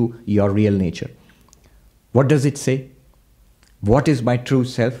out to you your real nature. What does it say? What is my true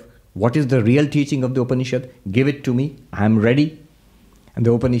self? What is the real teaching of the Upanishad? Give it to me. I am ready. And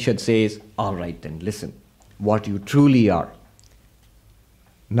the Upanishad says, all right then, listen. What you truly are.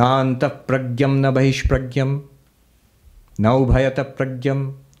 Na antah pragyam na bahish pragyam. Na ubhayata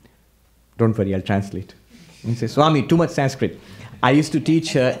pragyam. Don't worry, I'll translate. And say, Swami, too much Sanskrit. I used to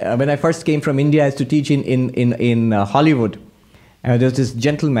teach, when I first came from India, I used to teach in Hollywood. And there was this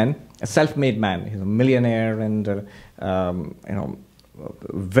gentleman, a self-made man. He's a millionaire and, I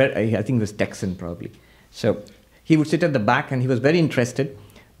think he was Texan probably. So he would sit at the back and he was very interested.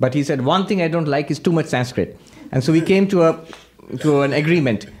 But he said, one thing I don't like is too much Sanskrit. And so we came to an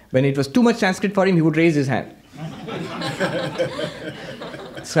agreement. When it was too much Sanskrit for him, he would raise his hand.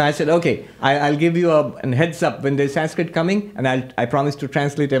 So I said, okay, I'll give you a heads up when there's Sanskrit coming, and I promise to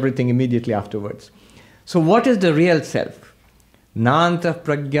translate everything immediately afterwards. So what is the real self? Na antah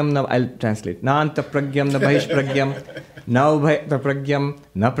pragyam na, I'll translate. Na antah pragyam na bahish pragyam, na ubhayata pragyam,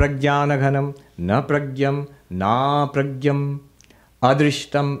 na pragyana ghanam, na pragyam, na pragyam,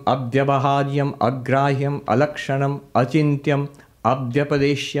 adrishtam, abhyabaharyam, agrahyam, alakshanam, achintyam,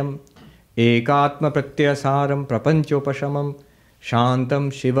 abhyapadeshyam, ekatma pratyasaram, prapanchopashamam,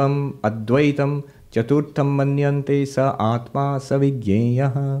 Shantam Shivam Advaitam Chaturtham Manyante Sa Atma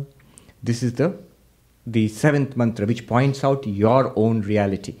Savigyeyaha. This is the seventh mantra which points out your own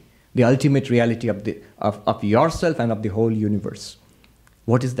reality, the ultimate reality of yourself and of the whole universe.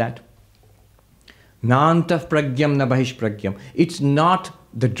 What is that? Na antah pragyam na bahish pragyam. It's not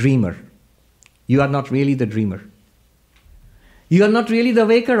the dreamer. You are not really the dreamer. You are not really the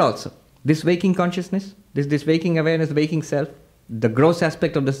waker also. This waking consciousness, this waking awareness, the waking self, the gross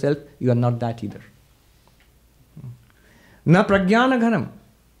aspect of the self, you are not that either. Na pragyana ghanam.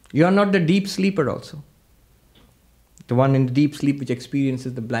 You are not the deep sleeper also. The one in the deep sleep which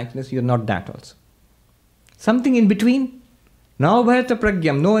experiences the blankness, you are not that also. Something in between. Na ubhayata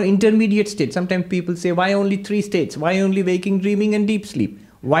pragyam, no intermediate state. Sometimes people say, why only three states? Why only waking, dreaming and deep sleep?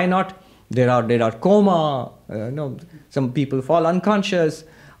 Why not? There are coma, some people fall unconscious,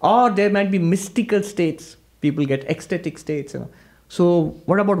 or there might be mystical states. People get ecstatic states. So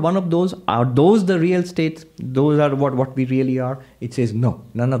what about one of those? Are those the real states? Those are what we really are? It says no,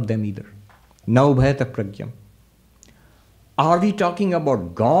 none of them either. Naubhayata pragyam. Are we talking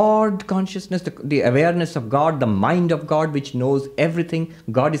about God consciousness, the awareness of God, the mind of God which knows everything?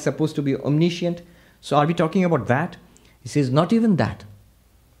 God is supposed to be omniscient. So are we talking about that? He says not even that.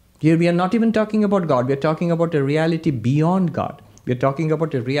 Here we are not even talking about God. We are talking about a reality beyond God. We are talking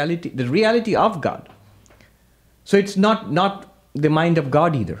about a reality, the reality of God. So it's not the mind of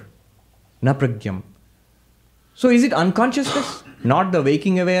God either. Na pragyam. So is it unconsciousness? Not the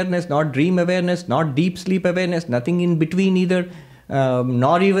waking awareness, not dream awareness, not deep sleep awareness, nothing in between either,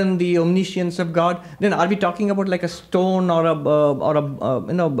 nor even the omniscience of God. Then are we talking about like a stone or a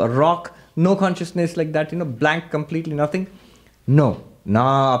rock, no consciousness like that, blank, completely nothing? No,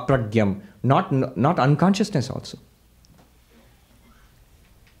 na pragyam, not unconsciousness also.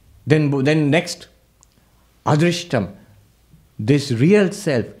 Then next, adrishtam, this real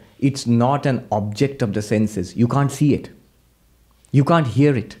self. It's not an object of the senses. You can't see it. You can't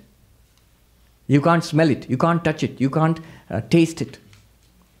hear it. You can't smell it. You can't touch it. You can't taste it.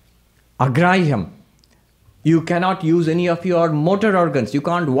 Agrahyam. You cannot use any of your motor organs. You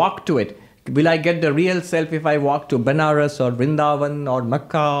can't walk to it. Will I get the real self if I walk to Benares or Vrindavan or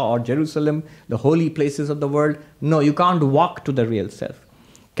Mecca or Jerusalem, the holy places of the world? No, you can't walk to the real self.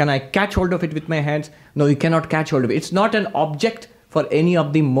 Can I catch hold of it with my hands? No, you cannot catch hold of it. It's not an object for any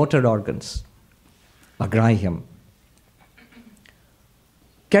of the motor organs. Agrahyam.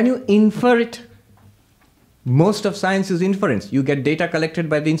 Can you infer it? Most of science is inference. You get data collected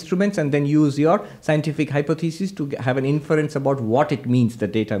by the instruments and then use your scientific hypothesis to have an inference about what it means, the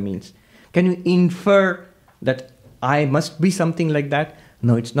data means. Can you infer that I must be something like that?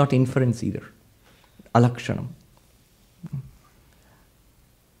 No, it's not inference either. Alakshanam.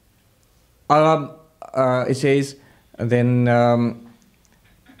 It says, then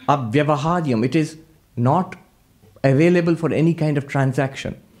avyavaharyam, it is not available for any kind of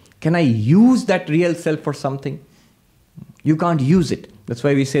transaction. Can I use that real self for something? You can't use it. That's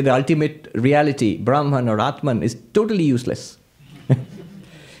why we say the ultimate reality, Brahman or Atman, is totally useless.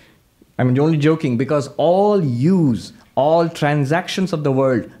 I'm only joking, because all transactions of the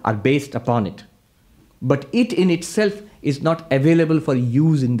world are based upon it. But it in itself is not available for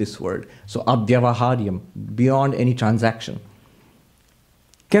use in this world. So avyavaharyam, beyond any transaction.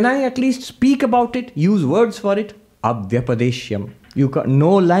 Can I at least speak about it, use words for it? Abhyapadeshyam.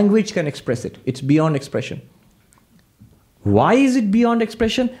 No language can express it. It's beyond expression. Why is it beyond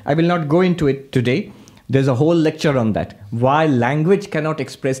expression? I will not go into it today. There's a whole lecture on that. Why language cannot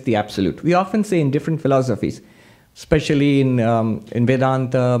express the absolute. We often say in different philosophies, especially in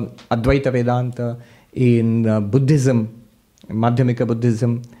Vedanta, Advaita Vedanta, in Buddhism, Madhyamika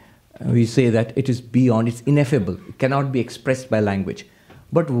Buddhism, we say that it is beyond, it's ineffable. It cannot be expressed by language.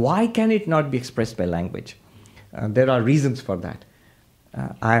 But why can it not be expressed by language? There are reasons for that.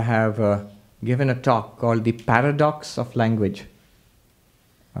 I have given a talk called The Paradox of Language.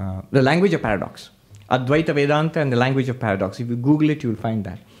 The Language of Paradox. Advaita Vedanta and the Language of Paradox. If you Google it, you will find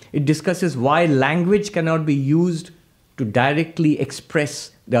that. It discusses why language cannot be used to directly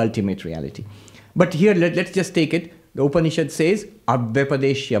express the ultimate reality. But here, let's just take it. The Upanishad says,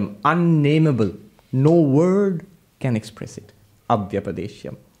 Abhyapadeshyam, unnameable. No word can express it.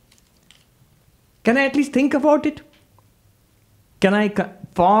 Abhyapadeshyam. Can I at least think about it? Can I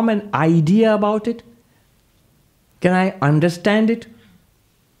form an idea about it? Can I understand it?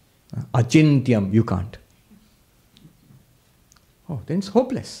 Achintyam, you can't. Oh, then it's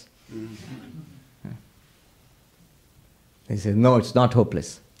hopeless. He says, no, it's not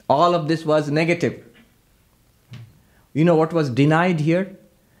hopeless. All of this was negative. You know what was denied here?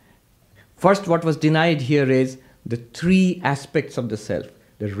 First, what was denied here is the three aspects of the self.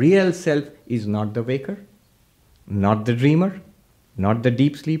 The real self is not the waker, not the dreamer, not the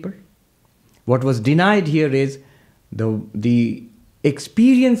deep sleeper. What was denied here is the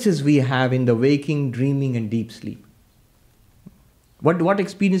experiences we have in the waking, dreaming, and deep sleep. What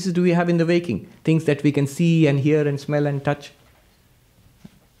experiences do we have in the waking? Things that we can see and hear and smell and touch.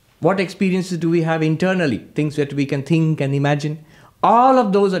 What experiences do we have internally? Things that we can think and imagine. All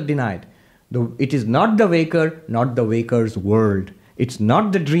of those are denied. It is not the waker, not the waker's world. It's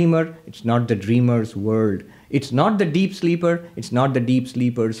not the dreamer, it's not the dreamer's world. It's not the deep sleeper, it's not the deep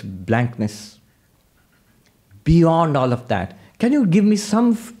sleeper's blankness. Beyond all of that, can you give me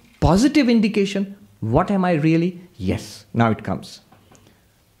some positive indication? What am I really? Yes, now it comes.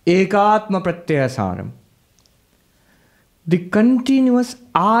 Ekatma pratyasaram. The continuous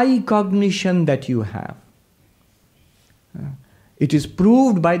I cognition that you have. It is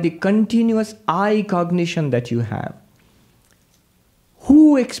proved by the continuous I cognition that you have.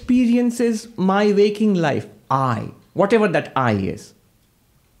 Who experiences my waking life? I, whatever that I is.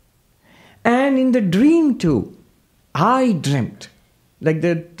 And in the dream too, I dreamt. Like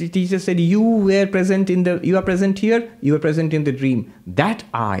the teacher said, you are present here, you are present in the dream. That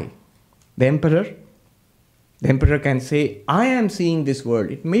I, the emperor can say, I am seeing this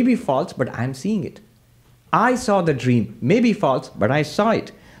world. It may be false, but I am seeing it. I saw the dream, may be false, but I saw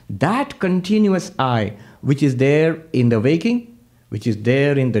it. That continuous I, which is there in the waking, which is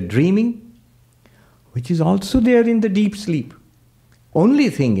there in the dreaming, which is also there in the deep sleep. Only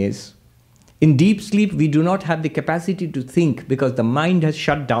thing is, in deep sleep, we do not have the capacity to think because the mind has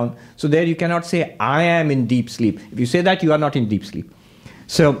shut down. So there you cannot say, I am in deep sleep. If you say that, you are not in deep sleep.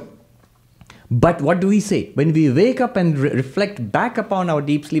 So, but what do we say? When we wake up and reflect back upon our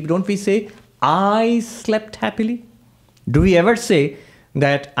deep sleep, don't we say, I slept happily? Do we ever say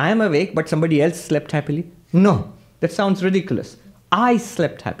that I am awake but somebody else slept happily? No, that sounds ridiculous. I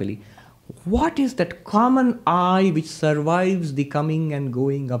slept happily. What is that common I which survives the coming and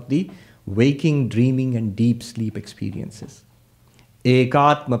going of the waking, dreaming and deep sleep experiences?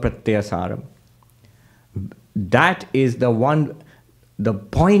 Ekatma pratyasaram. That is the one, the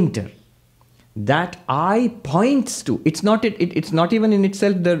pointer that I points to. It's not even in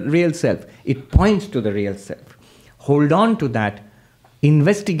itself the real self. It points to the real self. Hold on to that,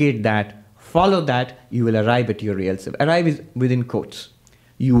 investigate that, follow that, you will arrive at your real self. Arrive is within quotes.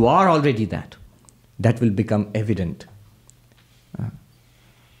 You are already that. That will become evident.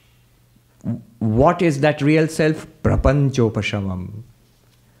 What is that real self? Prapanchopashamam.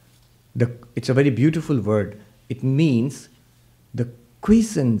 It's a very beautiful word. It means the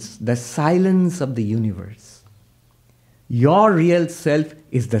quiescence, the silence of the universe. Your real self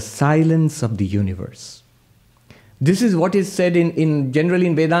is the silence of the universe. This is what is said generally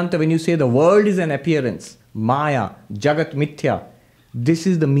in Vedanta when you say the world is an appearance, Maya, Jagat Mithya. This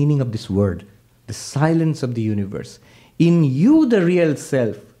is the meaning of this word, the silence of the universe. In you, the real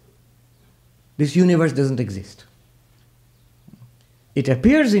self, this universe doesn't exist. It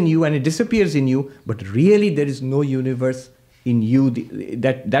appears in you and it disappears in you, but really there is no universe in you.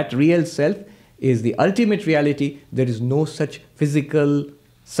 That real self is the ultimate reality. There is no such physical,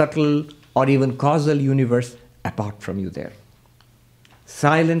 subtle, or even causal universe apart from you there.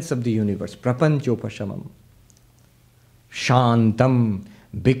 Silence of the universe, prapanchopashamam. Shantam.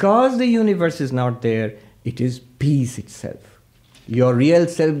 Because the universe is not there, it is peace itself. Your real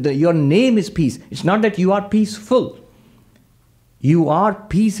self, your name is peace. It's not that you are peaceful. You are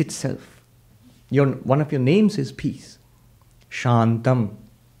peace itself. One of your names is peace. Shantam.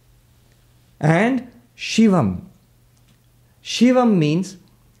 And Shivam. Shivam means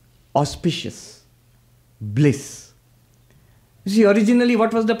auspicious, bliss. You see, originally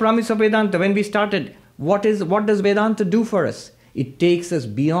what was the promise of Vedanta? When we started, what does Vedanta do for us? It takes us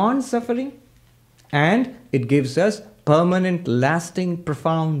beyond suffering and it gives us permanent, lasting,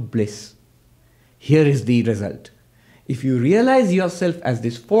 profound bliss. Here is the result. If you realize yourself as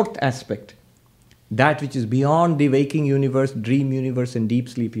this fourth aspect, that which is beyond the waking universe, dream universe and deep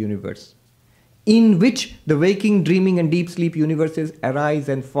sleep universe, in which the waking, dreaming and deep sleep universes arise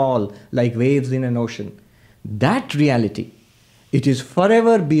and fall like waves in an ocean, that reality, it is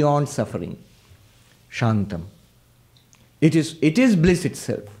forever beyond suffering. Shantam. It is bliss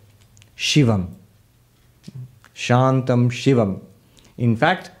itself. Shivam. Shantam Shivam. In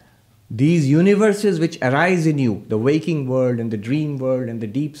fact, these universes which arise in you, the waking world and the dream world and the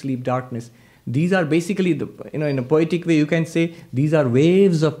deep sleep darkness, these are basically, in a poetic way you can say, these are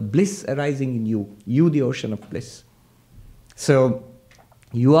waves of bliss arising in you. You, the ocean of bliss. So,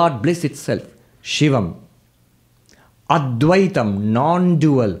 you are bliss itself. Shivam. Advaitam,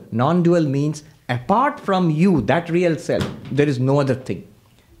 non-dual. Non-dual means apart from you, that real self, there is no other thing.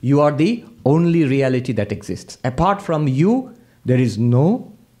 You are the only reality that exists. Apart from you, there is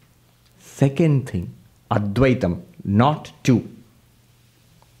no second thing. Advaitam, not two.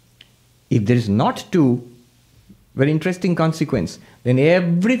 If there is not two, very interesting consequence, then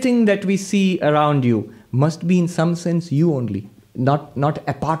everything that we see around you must be in some sense you only, not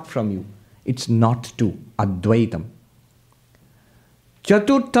apart from you. It's not two. Advaitam.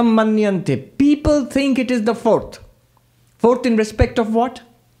 Chaturtham manyante. People think it is the fourth. Fourth in respect of what?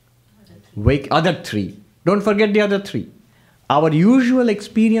 Other three. Don't forget the other three. Our usual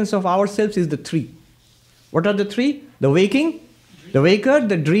experience of ourselves is the three. What are the three? The waking, the waker,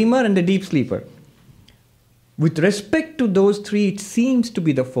 the dreamer, and the deep sleeper. With respect to those three, it seems to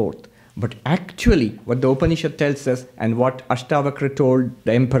be the fourth. But actually, what the Upanishad tells us and what Ashtavakra told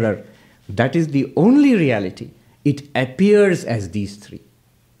the emperor, that is the only reality. It appears as these three.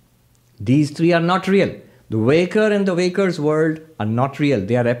 These three are not real, The waker and the waker's world are not real.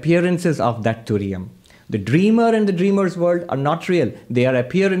 They are appearances of that Turiyam. The dreamer and the dreamer's world are not real. They are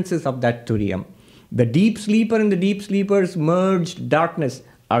appearances of that Turiyam. The deep sleeper and the deep sleeper's merged darkness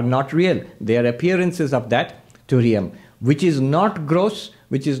are not real. They are appearances of that Turiyam, which is not gross,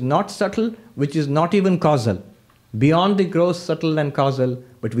 which is not subtle, which is not even causal. Beyond the gross, subtle and causal,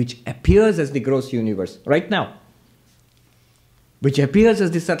 but which appears as the gross universe right now. Which appears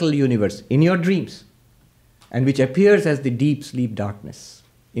as the subtle universe in your dreams. And which appears as the deep sleep darkness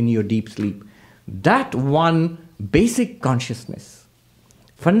in your deep sleep. That one basic consciousness,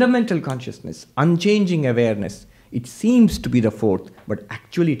 fundamental consciousness, unchanging awareness, it seems to be the fourth, but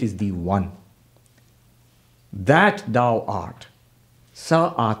actually it is the one. That thou art.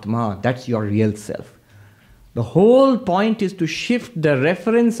 Sa Atma, that's your real self. The whole point is to shift the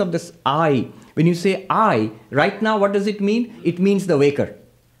reference of this I. When you say I, right now what does it mean? It means the waker.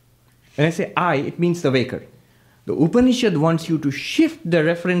 When I say I, it means the waker. The Upanishad wants you to shift the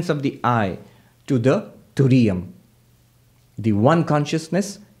reference of the I to the Turiyam, the one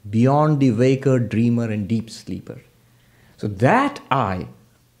consciousness beyond the waker, dreamer and deep sleeper. So that I,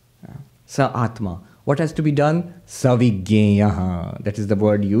 Sa Atma, what has to be done? Savigyayaha, that is the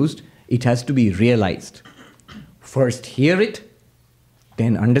word used. It has to be realized. First hear it,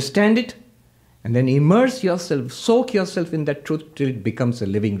 then understand it, and then immerse yourself, soak yourself in that truth till it becomes a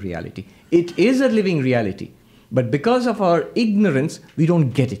living reality. It is a living reality. But because of our ignorance, we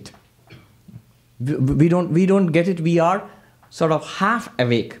don't get it. We don't get it. We are sort of half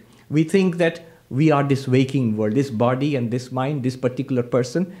awake. We think that we are this waking world, this body and this mind, this particular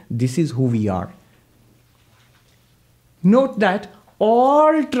person, this is who we are. Note that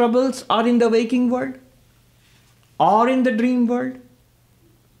all troubles are in the waking world, or in the dream world,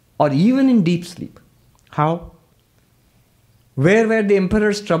 or even in deep sleep. How? Where were the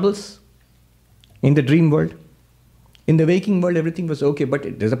emperor's troubles? In the dream world. In the waking world, everything was okay,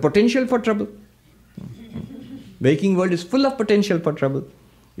 but there's a potential for trouble. Waking world is full of potential for trouble.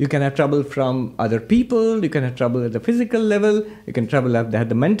 You can have trouble from other people, you can have trouble at the physical level, you can have trouble at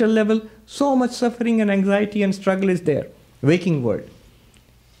the mental level. So much suffering and anxiety and struggle is there. Waking world.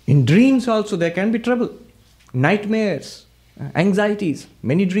 In dreams also there can be trouble. Nightmares, anxieties.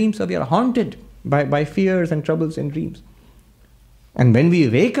 Many dreams we are haunted by fears and troubles in dreams. And when we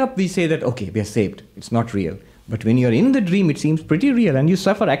wake up, we say that, okay, we are saved. It's not real. But when you're in the dream, it seems pretty real and you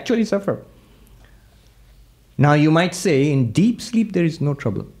suffer, actually suffer. Now you might say, in deep sleep there is no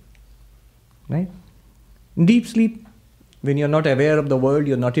trouble. Right? In deep sleep, when you're not aware of the world,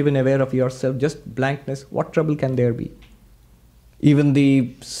 you're not even aware of yourself, just blankness, what trouble can there be? Even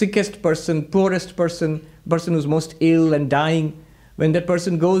the sickest person, poorest person, person who's most ill and dying, when that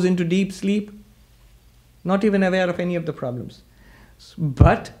person goes into deep sleep, not even aware of any of the problems.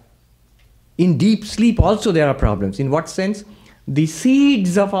 But in deep sleep also there are problems. In what sense? The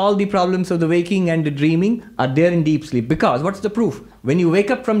seeds of all the problems of the waking and the dreaming are there in deep sleep. Because what's the proof? When you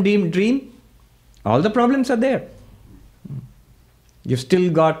wake up from dream, all the problems are there. You've still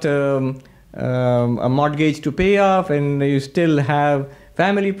got a mortgage to pay off, and you still have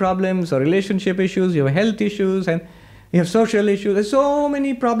family problems or relationship issues, you have health issues, and you have social issues. There's so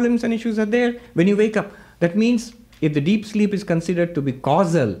many problems and issues are there when you wake up. That means if the deep sleep is considered to be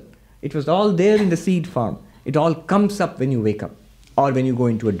causal, it was all there in the seed form. It all comes up when you wake up or when you go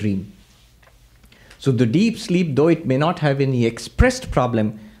into a dream. So the deep sleep, though it may not have any expressed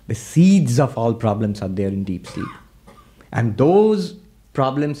problem, the seeds of all problems are there in deep sleep. And those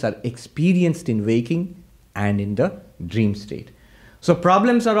problems are experienced in waking and in the dream state. So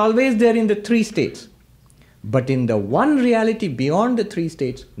problems are always there in the three states. But in the one reality beyond the three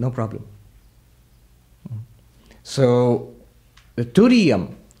states, no problem. So the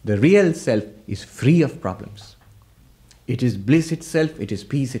Turiyam, the real self, is free of problems. It is bliss itself, it is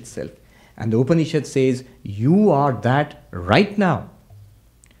peace itself. And the Upanishad says, you are that right now.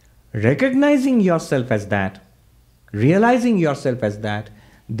 Recognizing yourself as that, realizing yourself as that,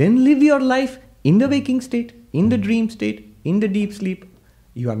 then live your life in the waking state, in the dream state, in the deep sleep.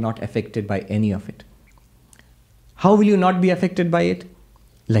 You are not affected by any of it. How will you not be affected by it?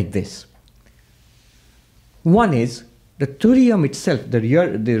 Like this. One is, the Turiyam itself, the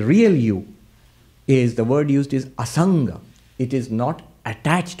real you, is, the word used is asanga. It is not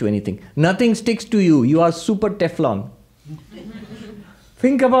attached to anything. Nothing sticks to you. You are super Teflon.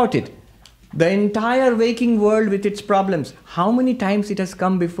 Think about it. The entire waking world with its problems, how many times it has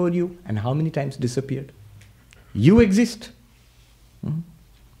come before you and how many times disappeared? You exist.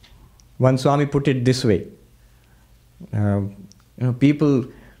 One Swami put it this way. People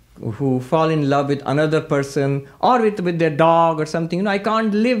who fall in love with another person or with their dog or something. I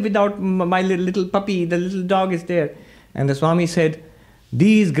can't live without my little puppy, the little dog is there. And the Swami said,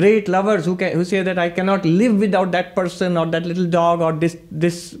 these great lovers who say that I cannot live without that person or that little dog or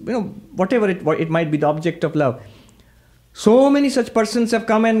this whatever it might be, the object of love. So many such persons have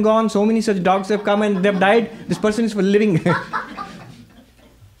come and gone, so many such dogs have come and they've died. This person is for living.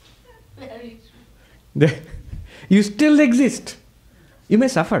 You still exist. You may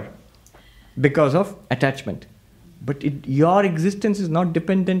suffer because of attachment. But your existence is not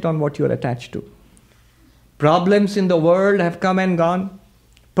dependent on what you are attached to. Problems in the world have come and gone.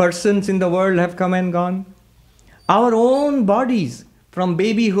 Persons in the world have come and gone. Our own bodies, from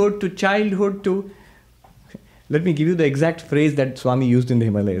babyhood to childhood to... Let me give you the exact phrase that Swami used in the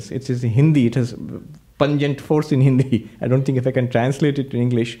Himalayas. It's in Hindi. It has pungent force in Hindi. I don't think if I can translate it in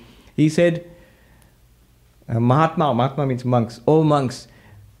English. He said, Mahatma means monks. Oh monks,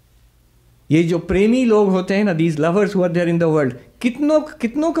 ये जो प्रेमी लोग होते हैं ना, these lovers who are there in the world,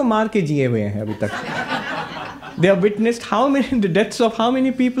 कितनों को मार के जिए हुए हैं अभी तक. They have witnessed the deaths of how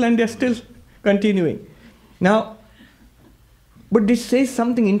many people, and they are still continuing. Now, but this says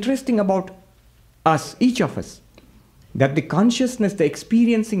something interesting about us, each of us, that the consciousness, the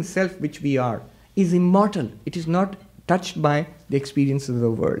experiencing self which we are, is immortal. It is not touched by the experiences of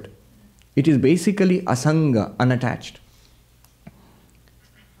the world. It is basically asanga, unattached.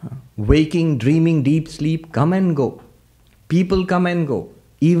 Waking, dreaming, deep sleep come and go. People come and go.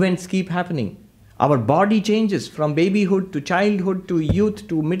 Events keep happening. Our body changes from babyhood to childhood to youth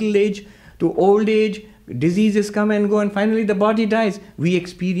to middle age to old age. Diseases come and go, and finally the body dies. We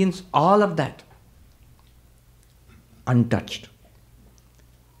experience all of that untouched.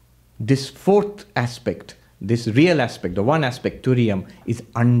 This fourth aspect, this real aspect, the one aspect, Turiyam, is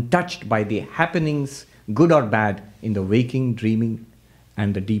untouched by the happenings, good or bad, in the waking, dreaming,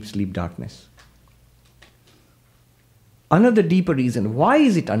 and the deep sleep darkness. Another deeper reason, why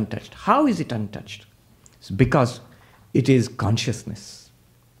is it untouched? How is it untouched? It's because it is consciousness.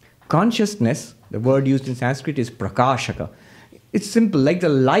 Consciousness, the word used in Sanskrit is prakashaka. It's simple, like the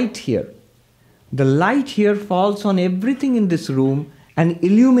light here. The light here falls on everything in this room and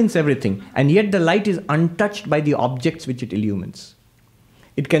illumines everything, and yet the light is untouched by the objects which it illumines.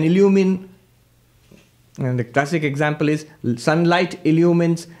 It can illumine, and the classic example is sunlight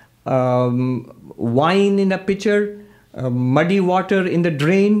illumines wine in a pitcher, muddy water in the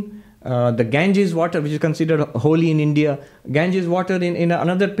drain, the Ganges water, which is considered holy in India, Ganges water in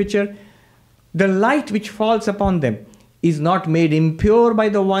another pitcher. The light which falls upon them is not made impure by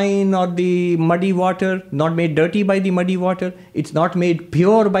the wine or the muddy water, not made dirty by the muddy water, it's not made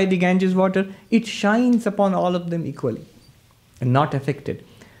pure by the Ganges water. It shines upon all of them equally and not affected.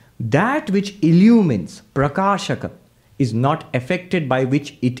 That which illumines, prakashaka, is not affected by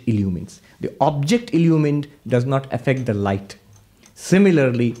which it illumines. The object illumined does not affect the light.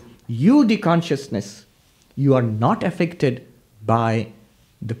 Similarly, you, the consciousness, you are not affected by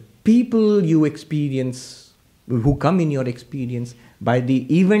the people you experience, who come in your experience, by the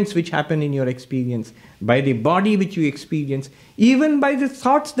events which happen in your experience, by the body which you experience, even by the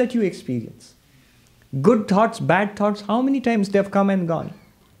thoughts that you experience. Good thoughts, bad thoughts, how many times they have come and gone.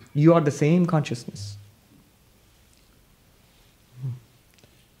 You are the same consciousness.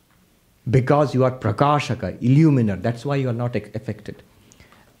 Because you are prakashaka, illuminer, that's why you are not affected.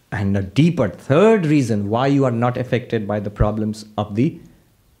 And a deeper, third reason why you are not affected by the problems of the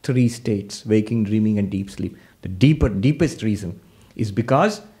three states, waking, dreaming, and deep sleep. The deepest reason is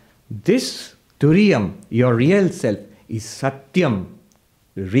because this Turiyam, your real self, is Satyam,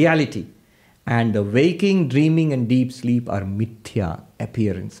 reality. And the waking, dreaming, and deep sleep are mithya,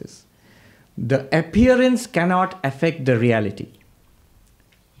 appearances. The appearance cannot affect the reality.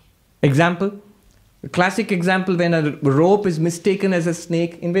 Example, a classic example, when a rope is mistaken as a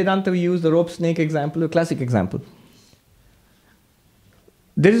snake. In Vedanta we use the rope snake example, a classic example.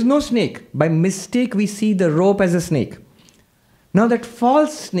 There is no snake. By mistake we see the rope as a snake. Now that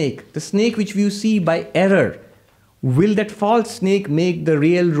false snake, the snake which we see by error, will that false snake make the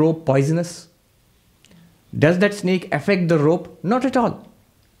real rope poisonous? Does that snake affect the rope? Not at all.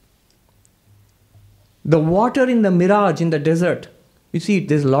 The water in the mirage in the desert, you see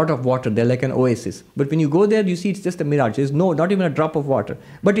there's a lot of water, they're like an oasis. But when you go there, you see it's just a mirage. There's not even a drop of water.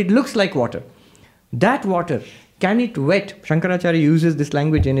 But it looks like water. That water, can it wet? Shankaracharya uses this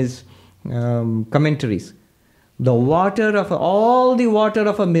language in his commentaries. The water of all the water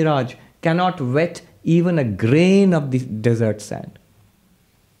of a mirage cannot wet even a grain of the desert sand.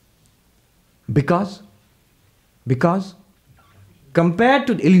 Because Compared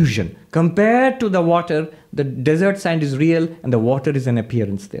to the illusion, compared to the water, the desert sand is real and the water is an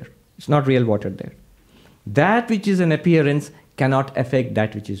appearance there. It's not real water there. That which is an appearance cannot affect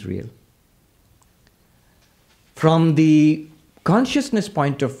that which is real. From the consciousness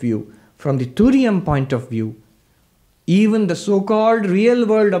point of view, from the Turiya point of view, even the so-called real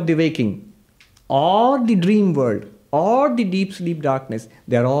world of the waking, or the dream world, or the deep sleep darkness,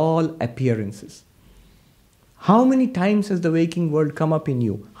 they are all appearances. How many times has the waking world come up in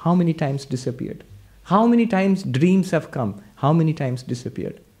you? How many times disappeared? How many times dreams have come? How many times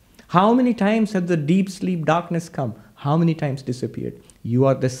disappeared? How many times has the deep sleep darkness come? How many times disappeared? You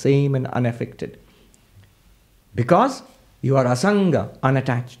are the same and unaffected. Because you are asanga,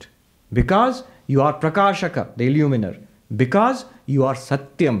 unattached. Because you are prakashaka, the illuminer. Because you are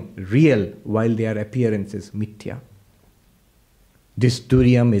satyam, real, while they are appearances, mithya. This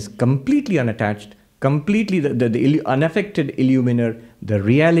Turiyam is completely unattached, completely the unaffected illuminer, the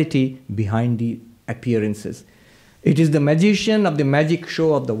reality behind the appearances. It is the magician of the magic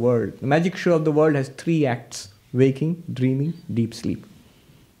show of the world. The magic show of the world has 3 acts: waking, dreaming, deep sleep.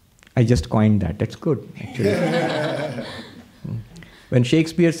 I just coined that. That's good, actually. When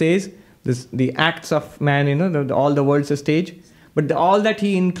Shakespeare says the acts of man, all the world's a stage, but all that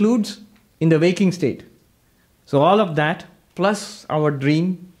he includes in the waking state. So all of that, plus our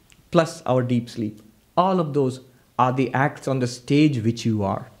dream, plus our deep sleep, all of those are the acts on the stage which you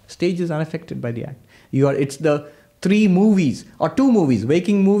are. Stage is unaffected by the act. It's the 3 movies, or 2 movies,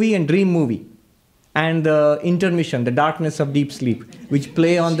 waking movie and dream movie, and the intermission, the darkness of deep sleep, which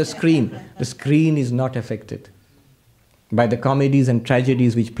play on the screen. The screen is not affected by the comedies and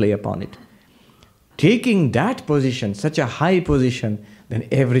tragedies which play upon it. Taking that position, such a high position, then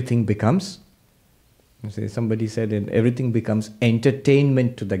everything becomes, somebody said, everything becomes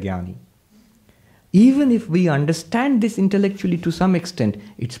entertainment to the jnani. Even if we understand this intellectually to some extent,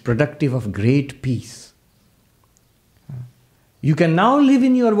 it's productive of great peace. You can now live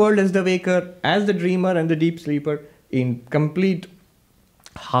in your world as the waker, as the dreamer and the deep sleeper in complete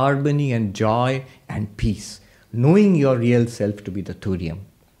harmony and joy and peace, knowing your real self to be the Turiyam.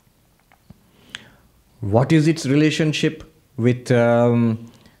 What is its relationship with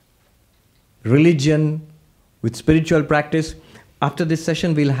religion, with spiritual practice? After this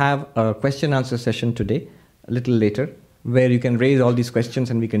session, we'll have a question-answer session today, a little later, where you can raise all these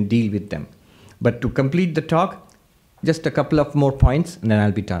questions and we can deal with them. But to complete the talk, just a couple of more points and then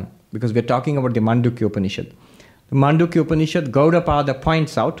I'll be done. Because we're talking about the Mandukya Upanishad. The Mandukya Upanishad, Gaudapada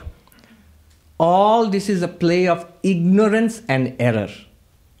points out, all this is a play of ignorance and error.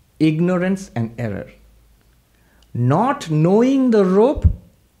 Ignorance and error. Not knowing the rope,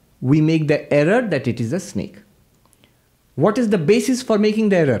 we make the error that it is a snake. What is the basis for making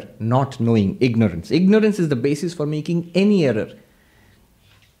the error? Not knowing, ignorance. Ignorance is the basis for making any error.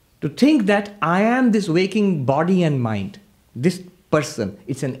 To think that I am this waking body and mind, this person,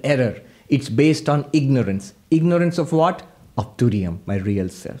 it's an error. It's based on ignorance. Ignorance of what? Of Turiyam, my real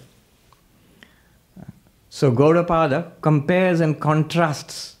self. So Gaudapada compares and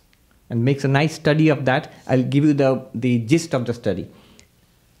contrasts and makes a nice study of that. I'll give you the gist of the study.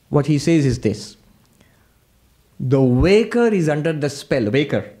 What he says is this. The waker is under the spell.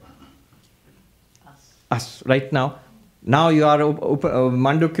 Waker. Us. Right now. Now you are a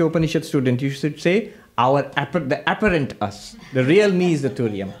Mandukya Upanishad student. You should say, the apparent us. The real me is the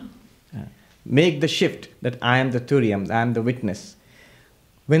Turiyam. Make the shift that I am the Turiyam. I am the witness.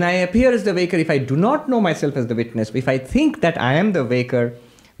 When I appear as the waker, if I do not know myself as the witness, if I think that I am the waker,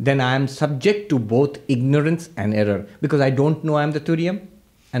 then I am subject to both ignorance and error. Because I don't know I am the Turiyam.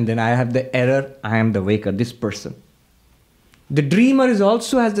 And then I have the error, I am the waker, this person. The dreamer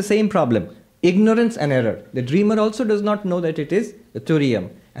also has the same problem, ignorance and error. The dreamer also does not know that it is the Turiyam,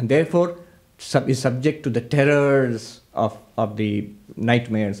 and therefore is subject to the terrors of the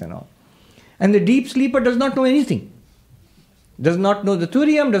nightmares and all. And the deep sleeper does not know anything. Does not know the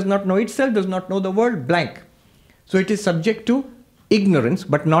Turiyam, does not know itself, does not know the world, blank. So it is subject to ignorance,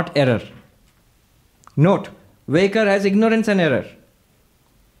 but not error. Note, waker has ignorance and error.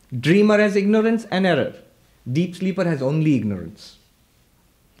 Dreamer has ignorance and error. Deep sleeper has only ignorance.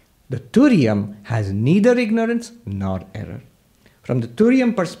 The Turiyam has neither ignorance nor error. From the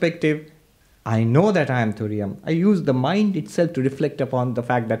Turiyam perspective, I know that I am Turiyam. I use the mind itself to reflect upon the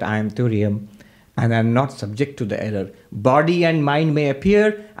fact that I am Turiyam and I am not subject to the error. Body and mind may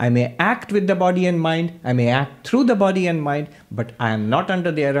appear, I may act with the body and mind, I may act through the body and mind, but I am not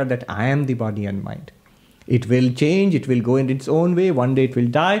under the error that I am the body and mind. It will change, it will go in its own way, one day it will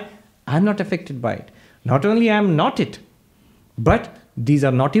die. I am not affected by it. Not only I am not it, but these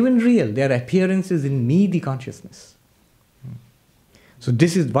are not even real. They are appearances in me, the consciousness. So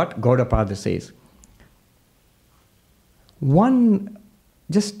this is what Gaudapada says.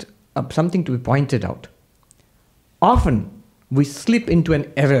 Something to be pointed out. Often we slip into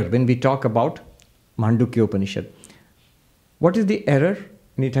an error when we talk about Mandukya Upanishad. What is the error?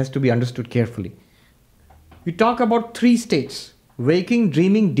 And it has to be understood carefully. We talk about 3 states: waking,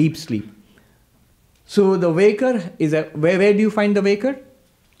 dreaming, deep sleep. So the waker is where do you find the waker?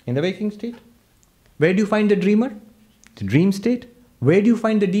 In the waking state. Where do you find the dreamer? The dream state. Where do you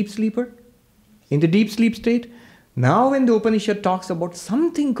find the deep sleeper? In the deep sleep state. Now when the Upanishad talks about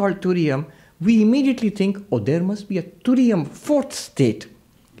something called Turiyam, we immediately think, oh, there must be a Turiyam 4th state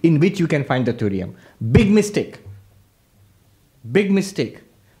in which you can find the Turiyam. Big mistake. Big mistake.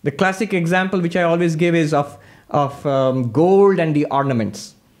 The classic example which I always give is of gold and the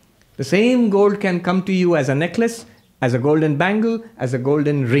ornaments. The same gold can come to you as a necklace, as a golden bangle, as a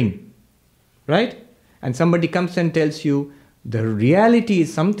golden ring. Right? And somebody comes and tells you, the reality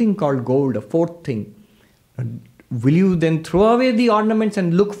is something called gold, a 4th thing. Will you then throw away the ornaments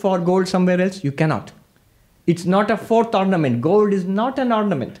and look for gold somewhere else? You cannot. It's not a 4th ornament. Gold is not an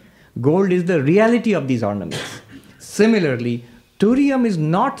ornament. Gold is the reality of these ornaments. Similarly, Turiyam is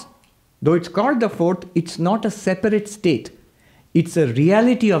not, though it's called the 4th, it's not a separate state. It's a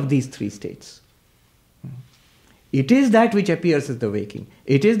reality of these 3 states. It is that which appears as the waking.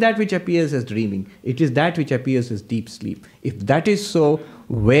 It is that which appears as dreaming. It is that which appears as deep sleep. If that is so,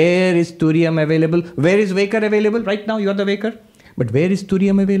 where is Turiyam available? Where is waker available? Right now you are the waker. But where is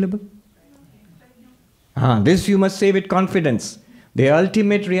Turiyam available? This you must say with confidence. The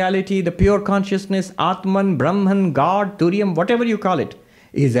ultimate reality, the pure consciousness, Atman, Brahman, God, Turiyam, whatever you call it,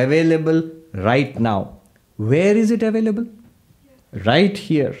 is available right now. Where is it available? Right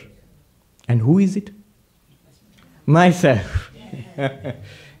here. And who is it? Myself.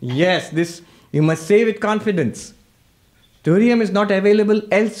 Yes, this you must say with confidence. Turiyam is not available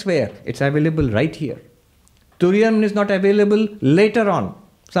elsewhere. It's available right here. Turiyam is not available later on,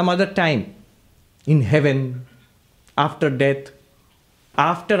 some other time, in heaven, after death,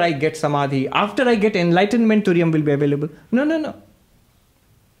 after I get samadhi, after I get enlightenment, Turiyam will be available. No.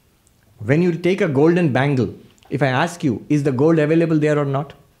 When you take a golden bangle, if I ask you, is the gold available there or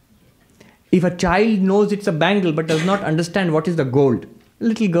not? If a child knows it's a bangle but does not understand what is the gold, a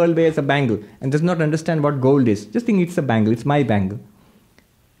little girl wears a bangle and does not understand what gold is, just think it's a bangle, it's my bangle.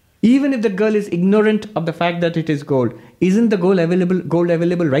 Even if the girl is ignorant of the fact that it is gold, isn't the gold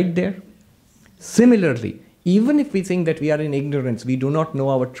available right there? Similarly, even if we think that we are in ignorance, we do not know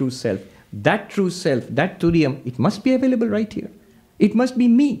our true self, that Turiyam, it must be available right here. It must be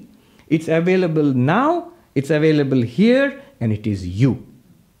me. It's available now, it's available here, and it is you.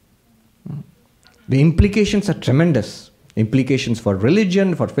 The implications are tremendous. Implications for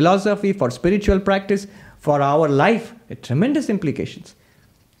religion, for philosophy, for spiritual practice, for our life, tremendous implications,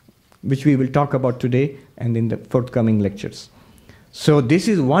 which we will talk about today and in the forthcoming lectures. So this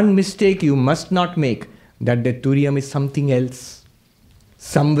is one mistake you must not make, that the Turiyam is something else,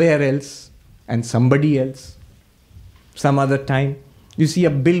 somewhere else, and somebody else, some other time. You see a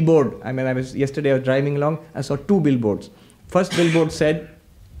billboard. Yesterday I was driving along, I saw 2 billboards. First billboard said,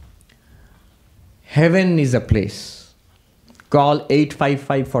 heaven is a place. Call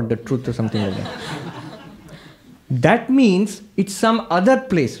 855 for the truth or something like that. That means it's some other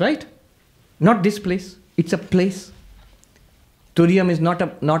place, right? Not this place. It's a place. Turiyam is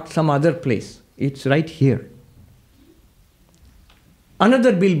not some other place. It's right here.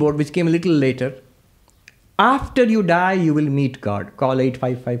 Another billboard which came a little later. After you die, you will meet God. Call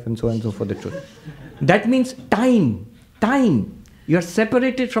 855 and so on and so for the truth. That means time. Time. You are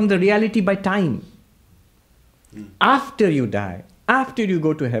separated from the reality by time. After you die, after you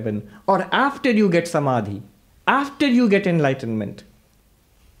go to heaven, or after you get samadhi, after you get enlightenment.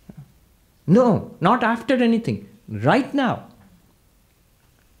 No, not after anything. Right now.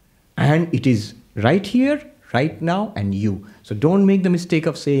 And it is right here, right now, and you. So don't make the mistake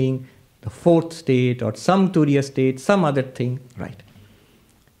of saying the 4th state or some Turiya state, some other thing. Right.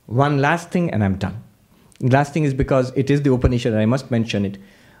 One last thing and I'm done. Last thing is because it is the Upanishad and I must mention it.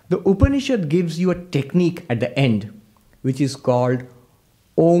 The Upanishad gives you a technique at the end, which is called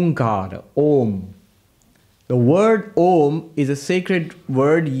Omkara, Om. The word Om is a sacred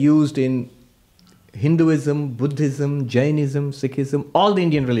word used in Hinduism, Buddhism, Jainism, Sikhism, all the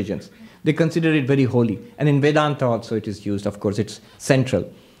Indian religions. They consider it very holy. And in Vedanta also it is used. Of course, it's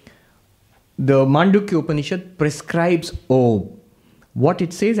central. The Mandukya Upanishad prescribes Om. What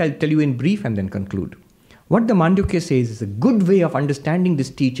it says, I'll tell you in brief and then conclude. What the Mandukya says is a good way of understanding these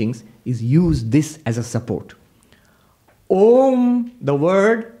teachings is use this as a support. Om, the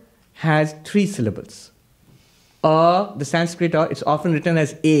word, has 3 syllables. The Sanskrit it's often written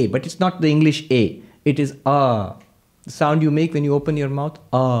as A, but it's not the English A. It is the sound you make when you open your mouth,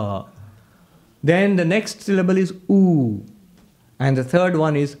 Then the next syllable is oo, and the third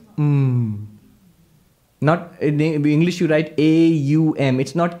one is Not in English you write A-U-M.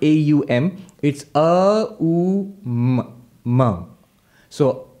 It's not A-U-M. It's A-U-M.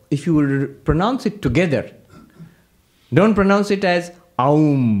 So if you pronounce it together, don't pronounce it as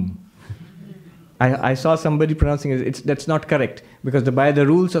aum. I saw somebody pronouncing it. That's not correct, because by the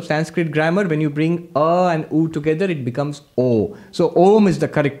rules of Sanskrit grammar, when you bring a and u together, it becomes o. So om is the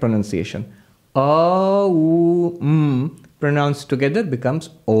correct pronunciation. A-U-M pronounced together becomes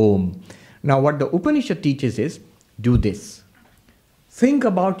om. Now what the Upanishad teaches is, do this. Think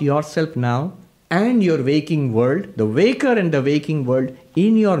about yourself now and your waking world, the waker and the waking world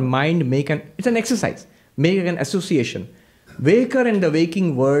in your mind. It's an exercise. Make an association. Waker and the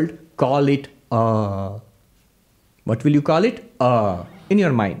waking world, call it What will you call it? In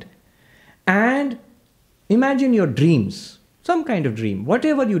your mind. And imagine your dreams, some kind of dream,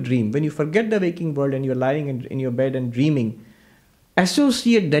 whatever you dream. When you forget the waking world and you're lying in your bed and dreaming,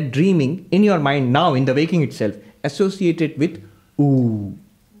 associate that dreaming in your mind now, in the waking itself, associate it with ooh.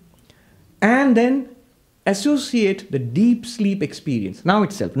 And then associate the deep sleep experience, now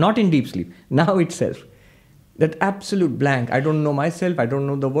itself, not in deep sleep, now itself. That absolute blank, I don't know myself, I don't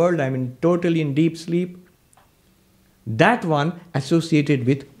know the world, I'm totally in deep sleep. That one associated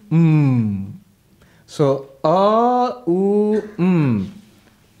with So,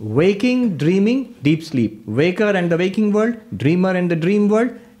 waking, dreaming, deep sleep. Waker and the waking world, dreamer and the dream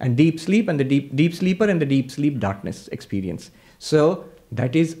world, and deep sleep and the deep sleeper and the deep sleep darkness experience. So,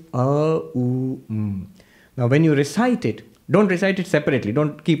 that is Now, when you recite it, don't recite it separately.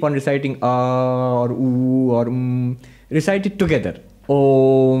 Don't keep on reciting or oo or Recite it together.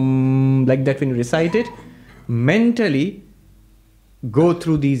 Om, like that. When you recite it, mentally go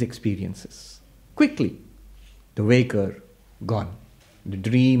through these experiences quickly. The waker, gone. The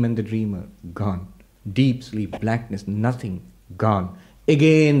dream and the dreamer, gone. Deep sleep, blackness, nothing, gone.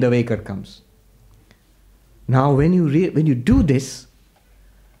 Again the waker comes. Now when you do this,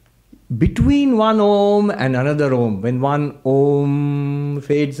 between one om and another om, when one om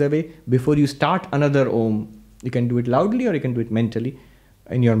fades away, before you start another om, you can do it loudly or you can do it mentally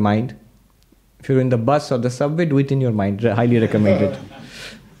in your mind. If you're in the bus or the subway, do it in your mind. Highly recommended.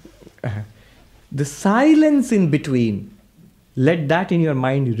 The silence in between, let that in your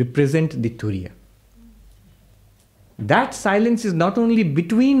mind represent the Turiya. That silence is not only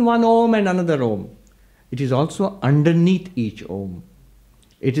between one om and another om, it is also underneath each om.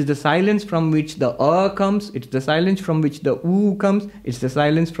 It is the silence from which the comes, it's the silence from which the oo comes, it's the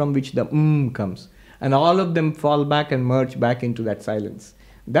silence from which the comes. And all of them fall back and merge back into that silence.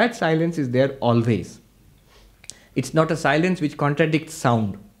 That silence is there always. It's not a silence which contradicts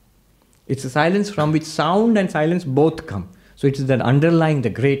sound. It's a silence from which sound and silence both come. So it is that underlying,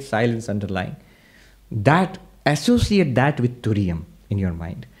 the great silence underlying. That, associate that with Turiyam in your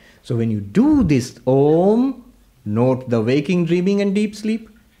mind. So when you do this om, note the waking, dreaming and deep sleep.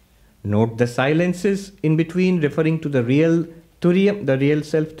 Note the silences in between referring to the real Turiyam, the real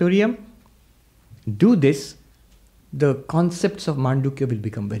self Turiyam. Do this, the concepts of Mandukya will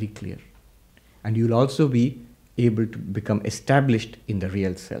become very clear. And you will also be able to become established in the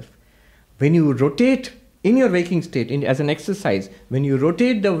real self. When you rotate in your waking state, as an exercise, when you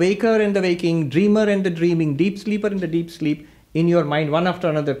rotate the waker and the waking, dreamer and the dreaming, deep sleeper and the deep sleep in your mind one after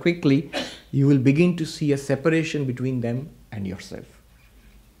another quickly, you will begin to see a separation between them and yourself.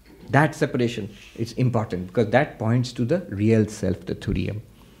 That separation is important because that points to the real self, the Turiyam.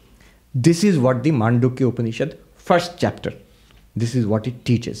 This is what the Mandukya Upanishad, first chapter, this is what it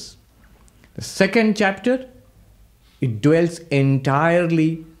teaches. The second chapter, it dwells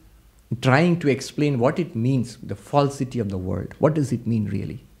entirely trying to explain what it means, the falsity of the world. What does it mean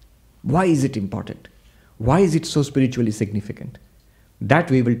really? Why is it important? Why is it so spiritually significant?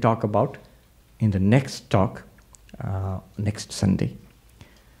 That we will talk about in the next talk, next Sunday.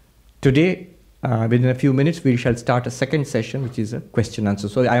 Today, within a few minutes, we shall start a second session, which is a question answer.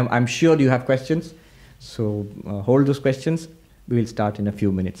 So I'm sure you have questions. So hold those questions. We will start in a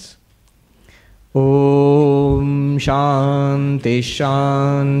few minutes. Om Shanti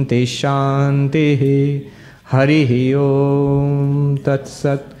Shanti Shanti Harihi Om Tat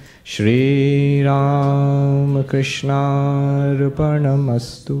Sat Shri Ram Krishna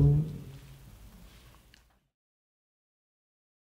Arpanamastu.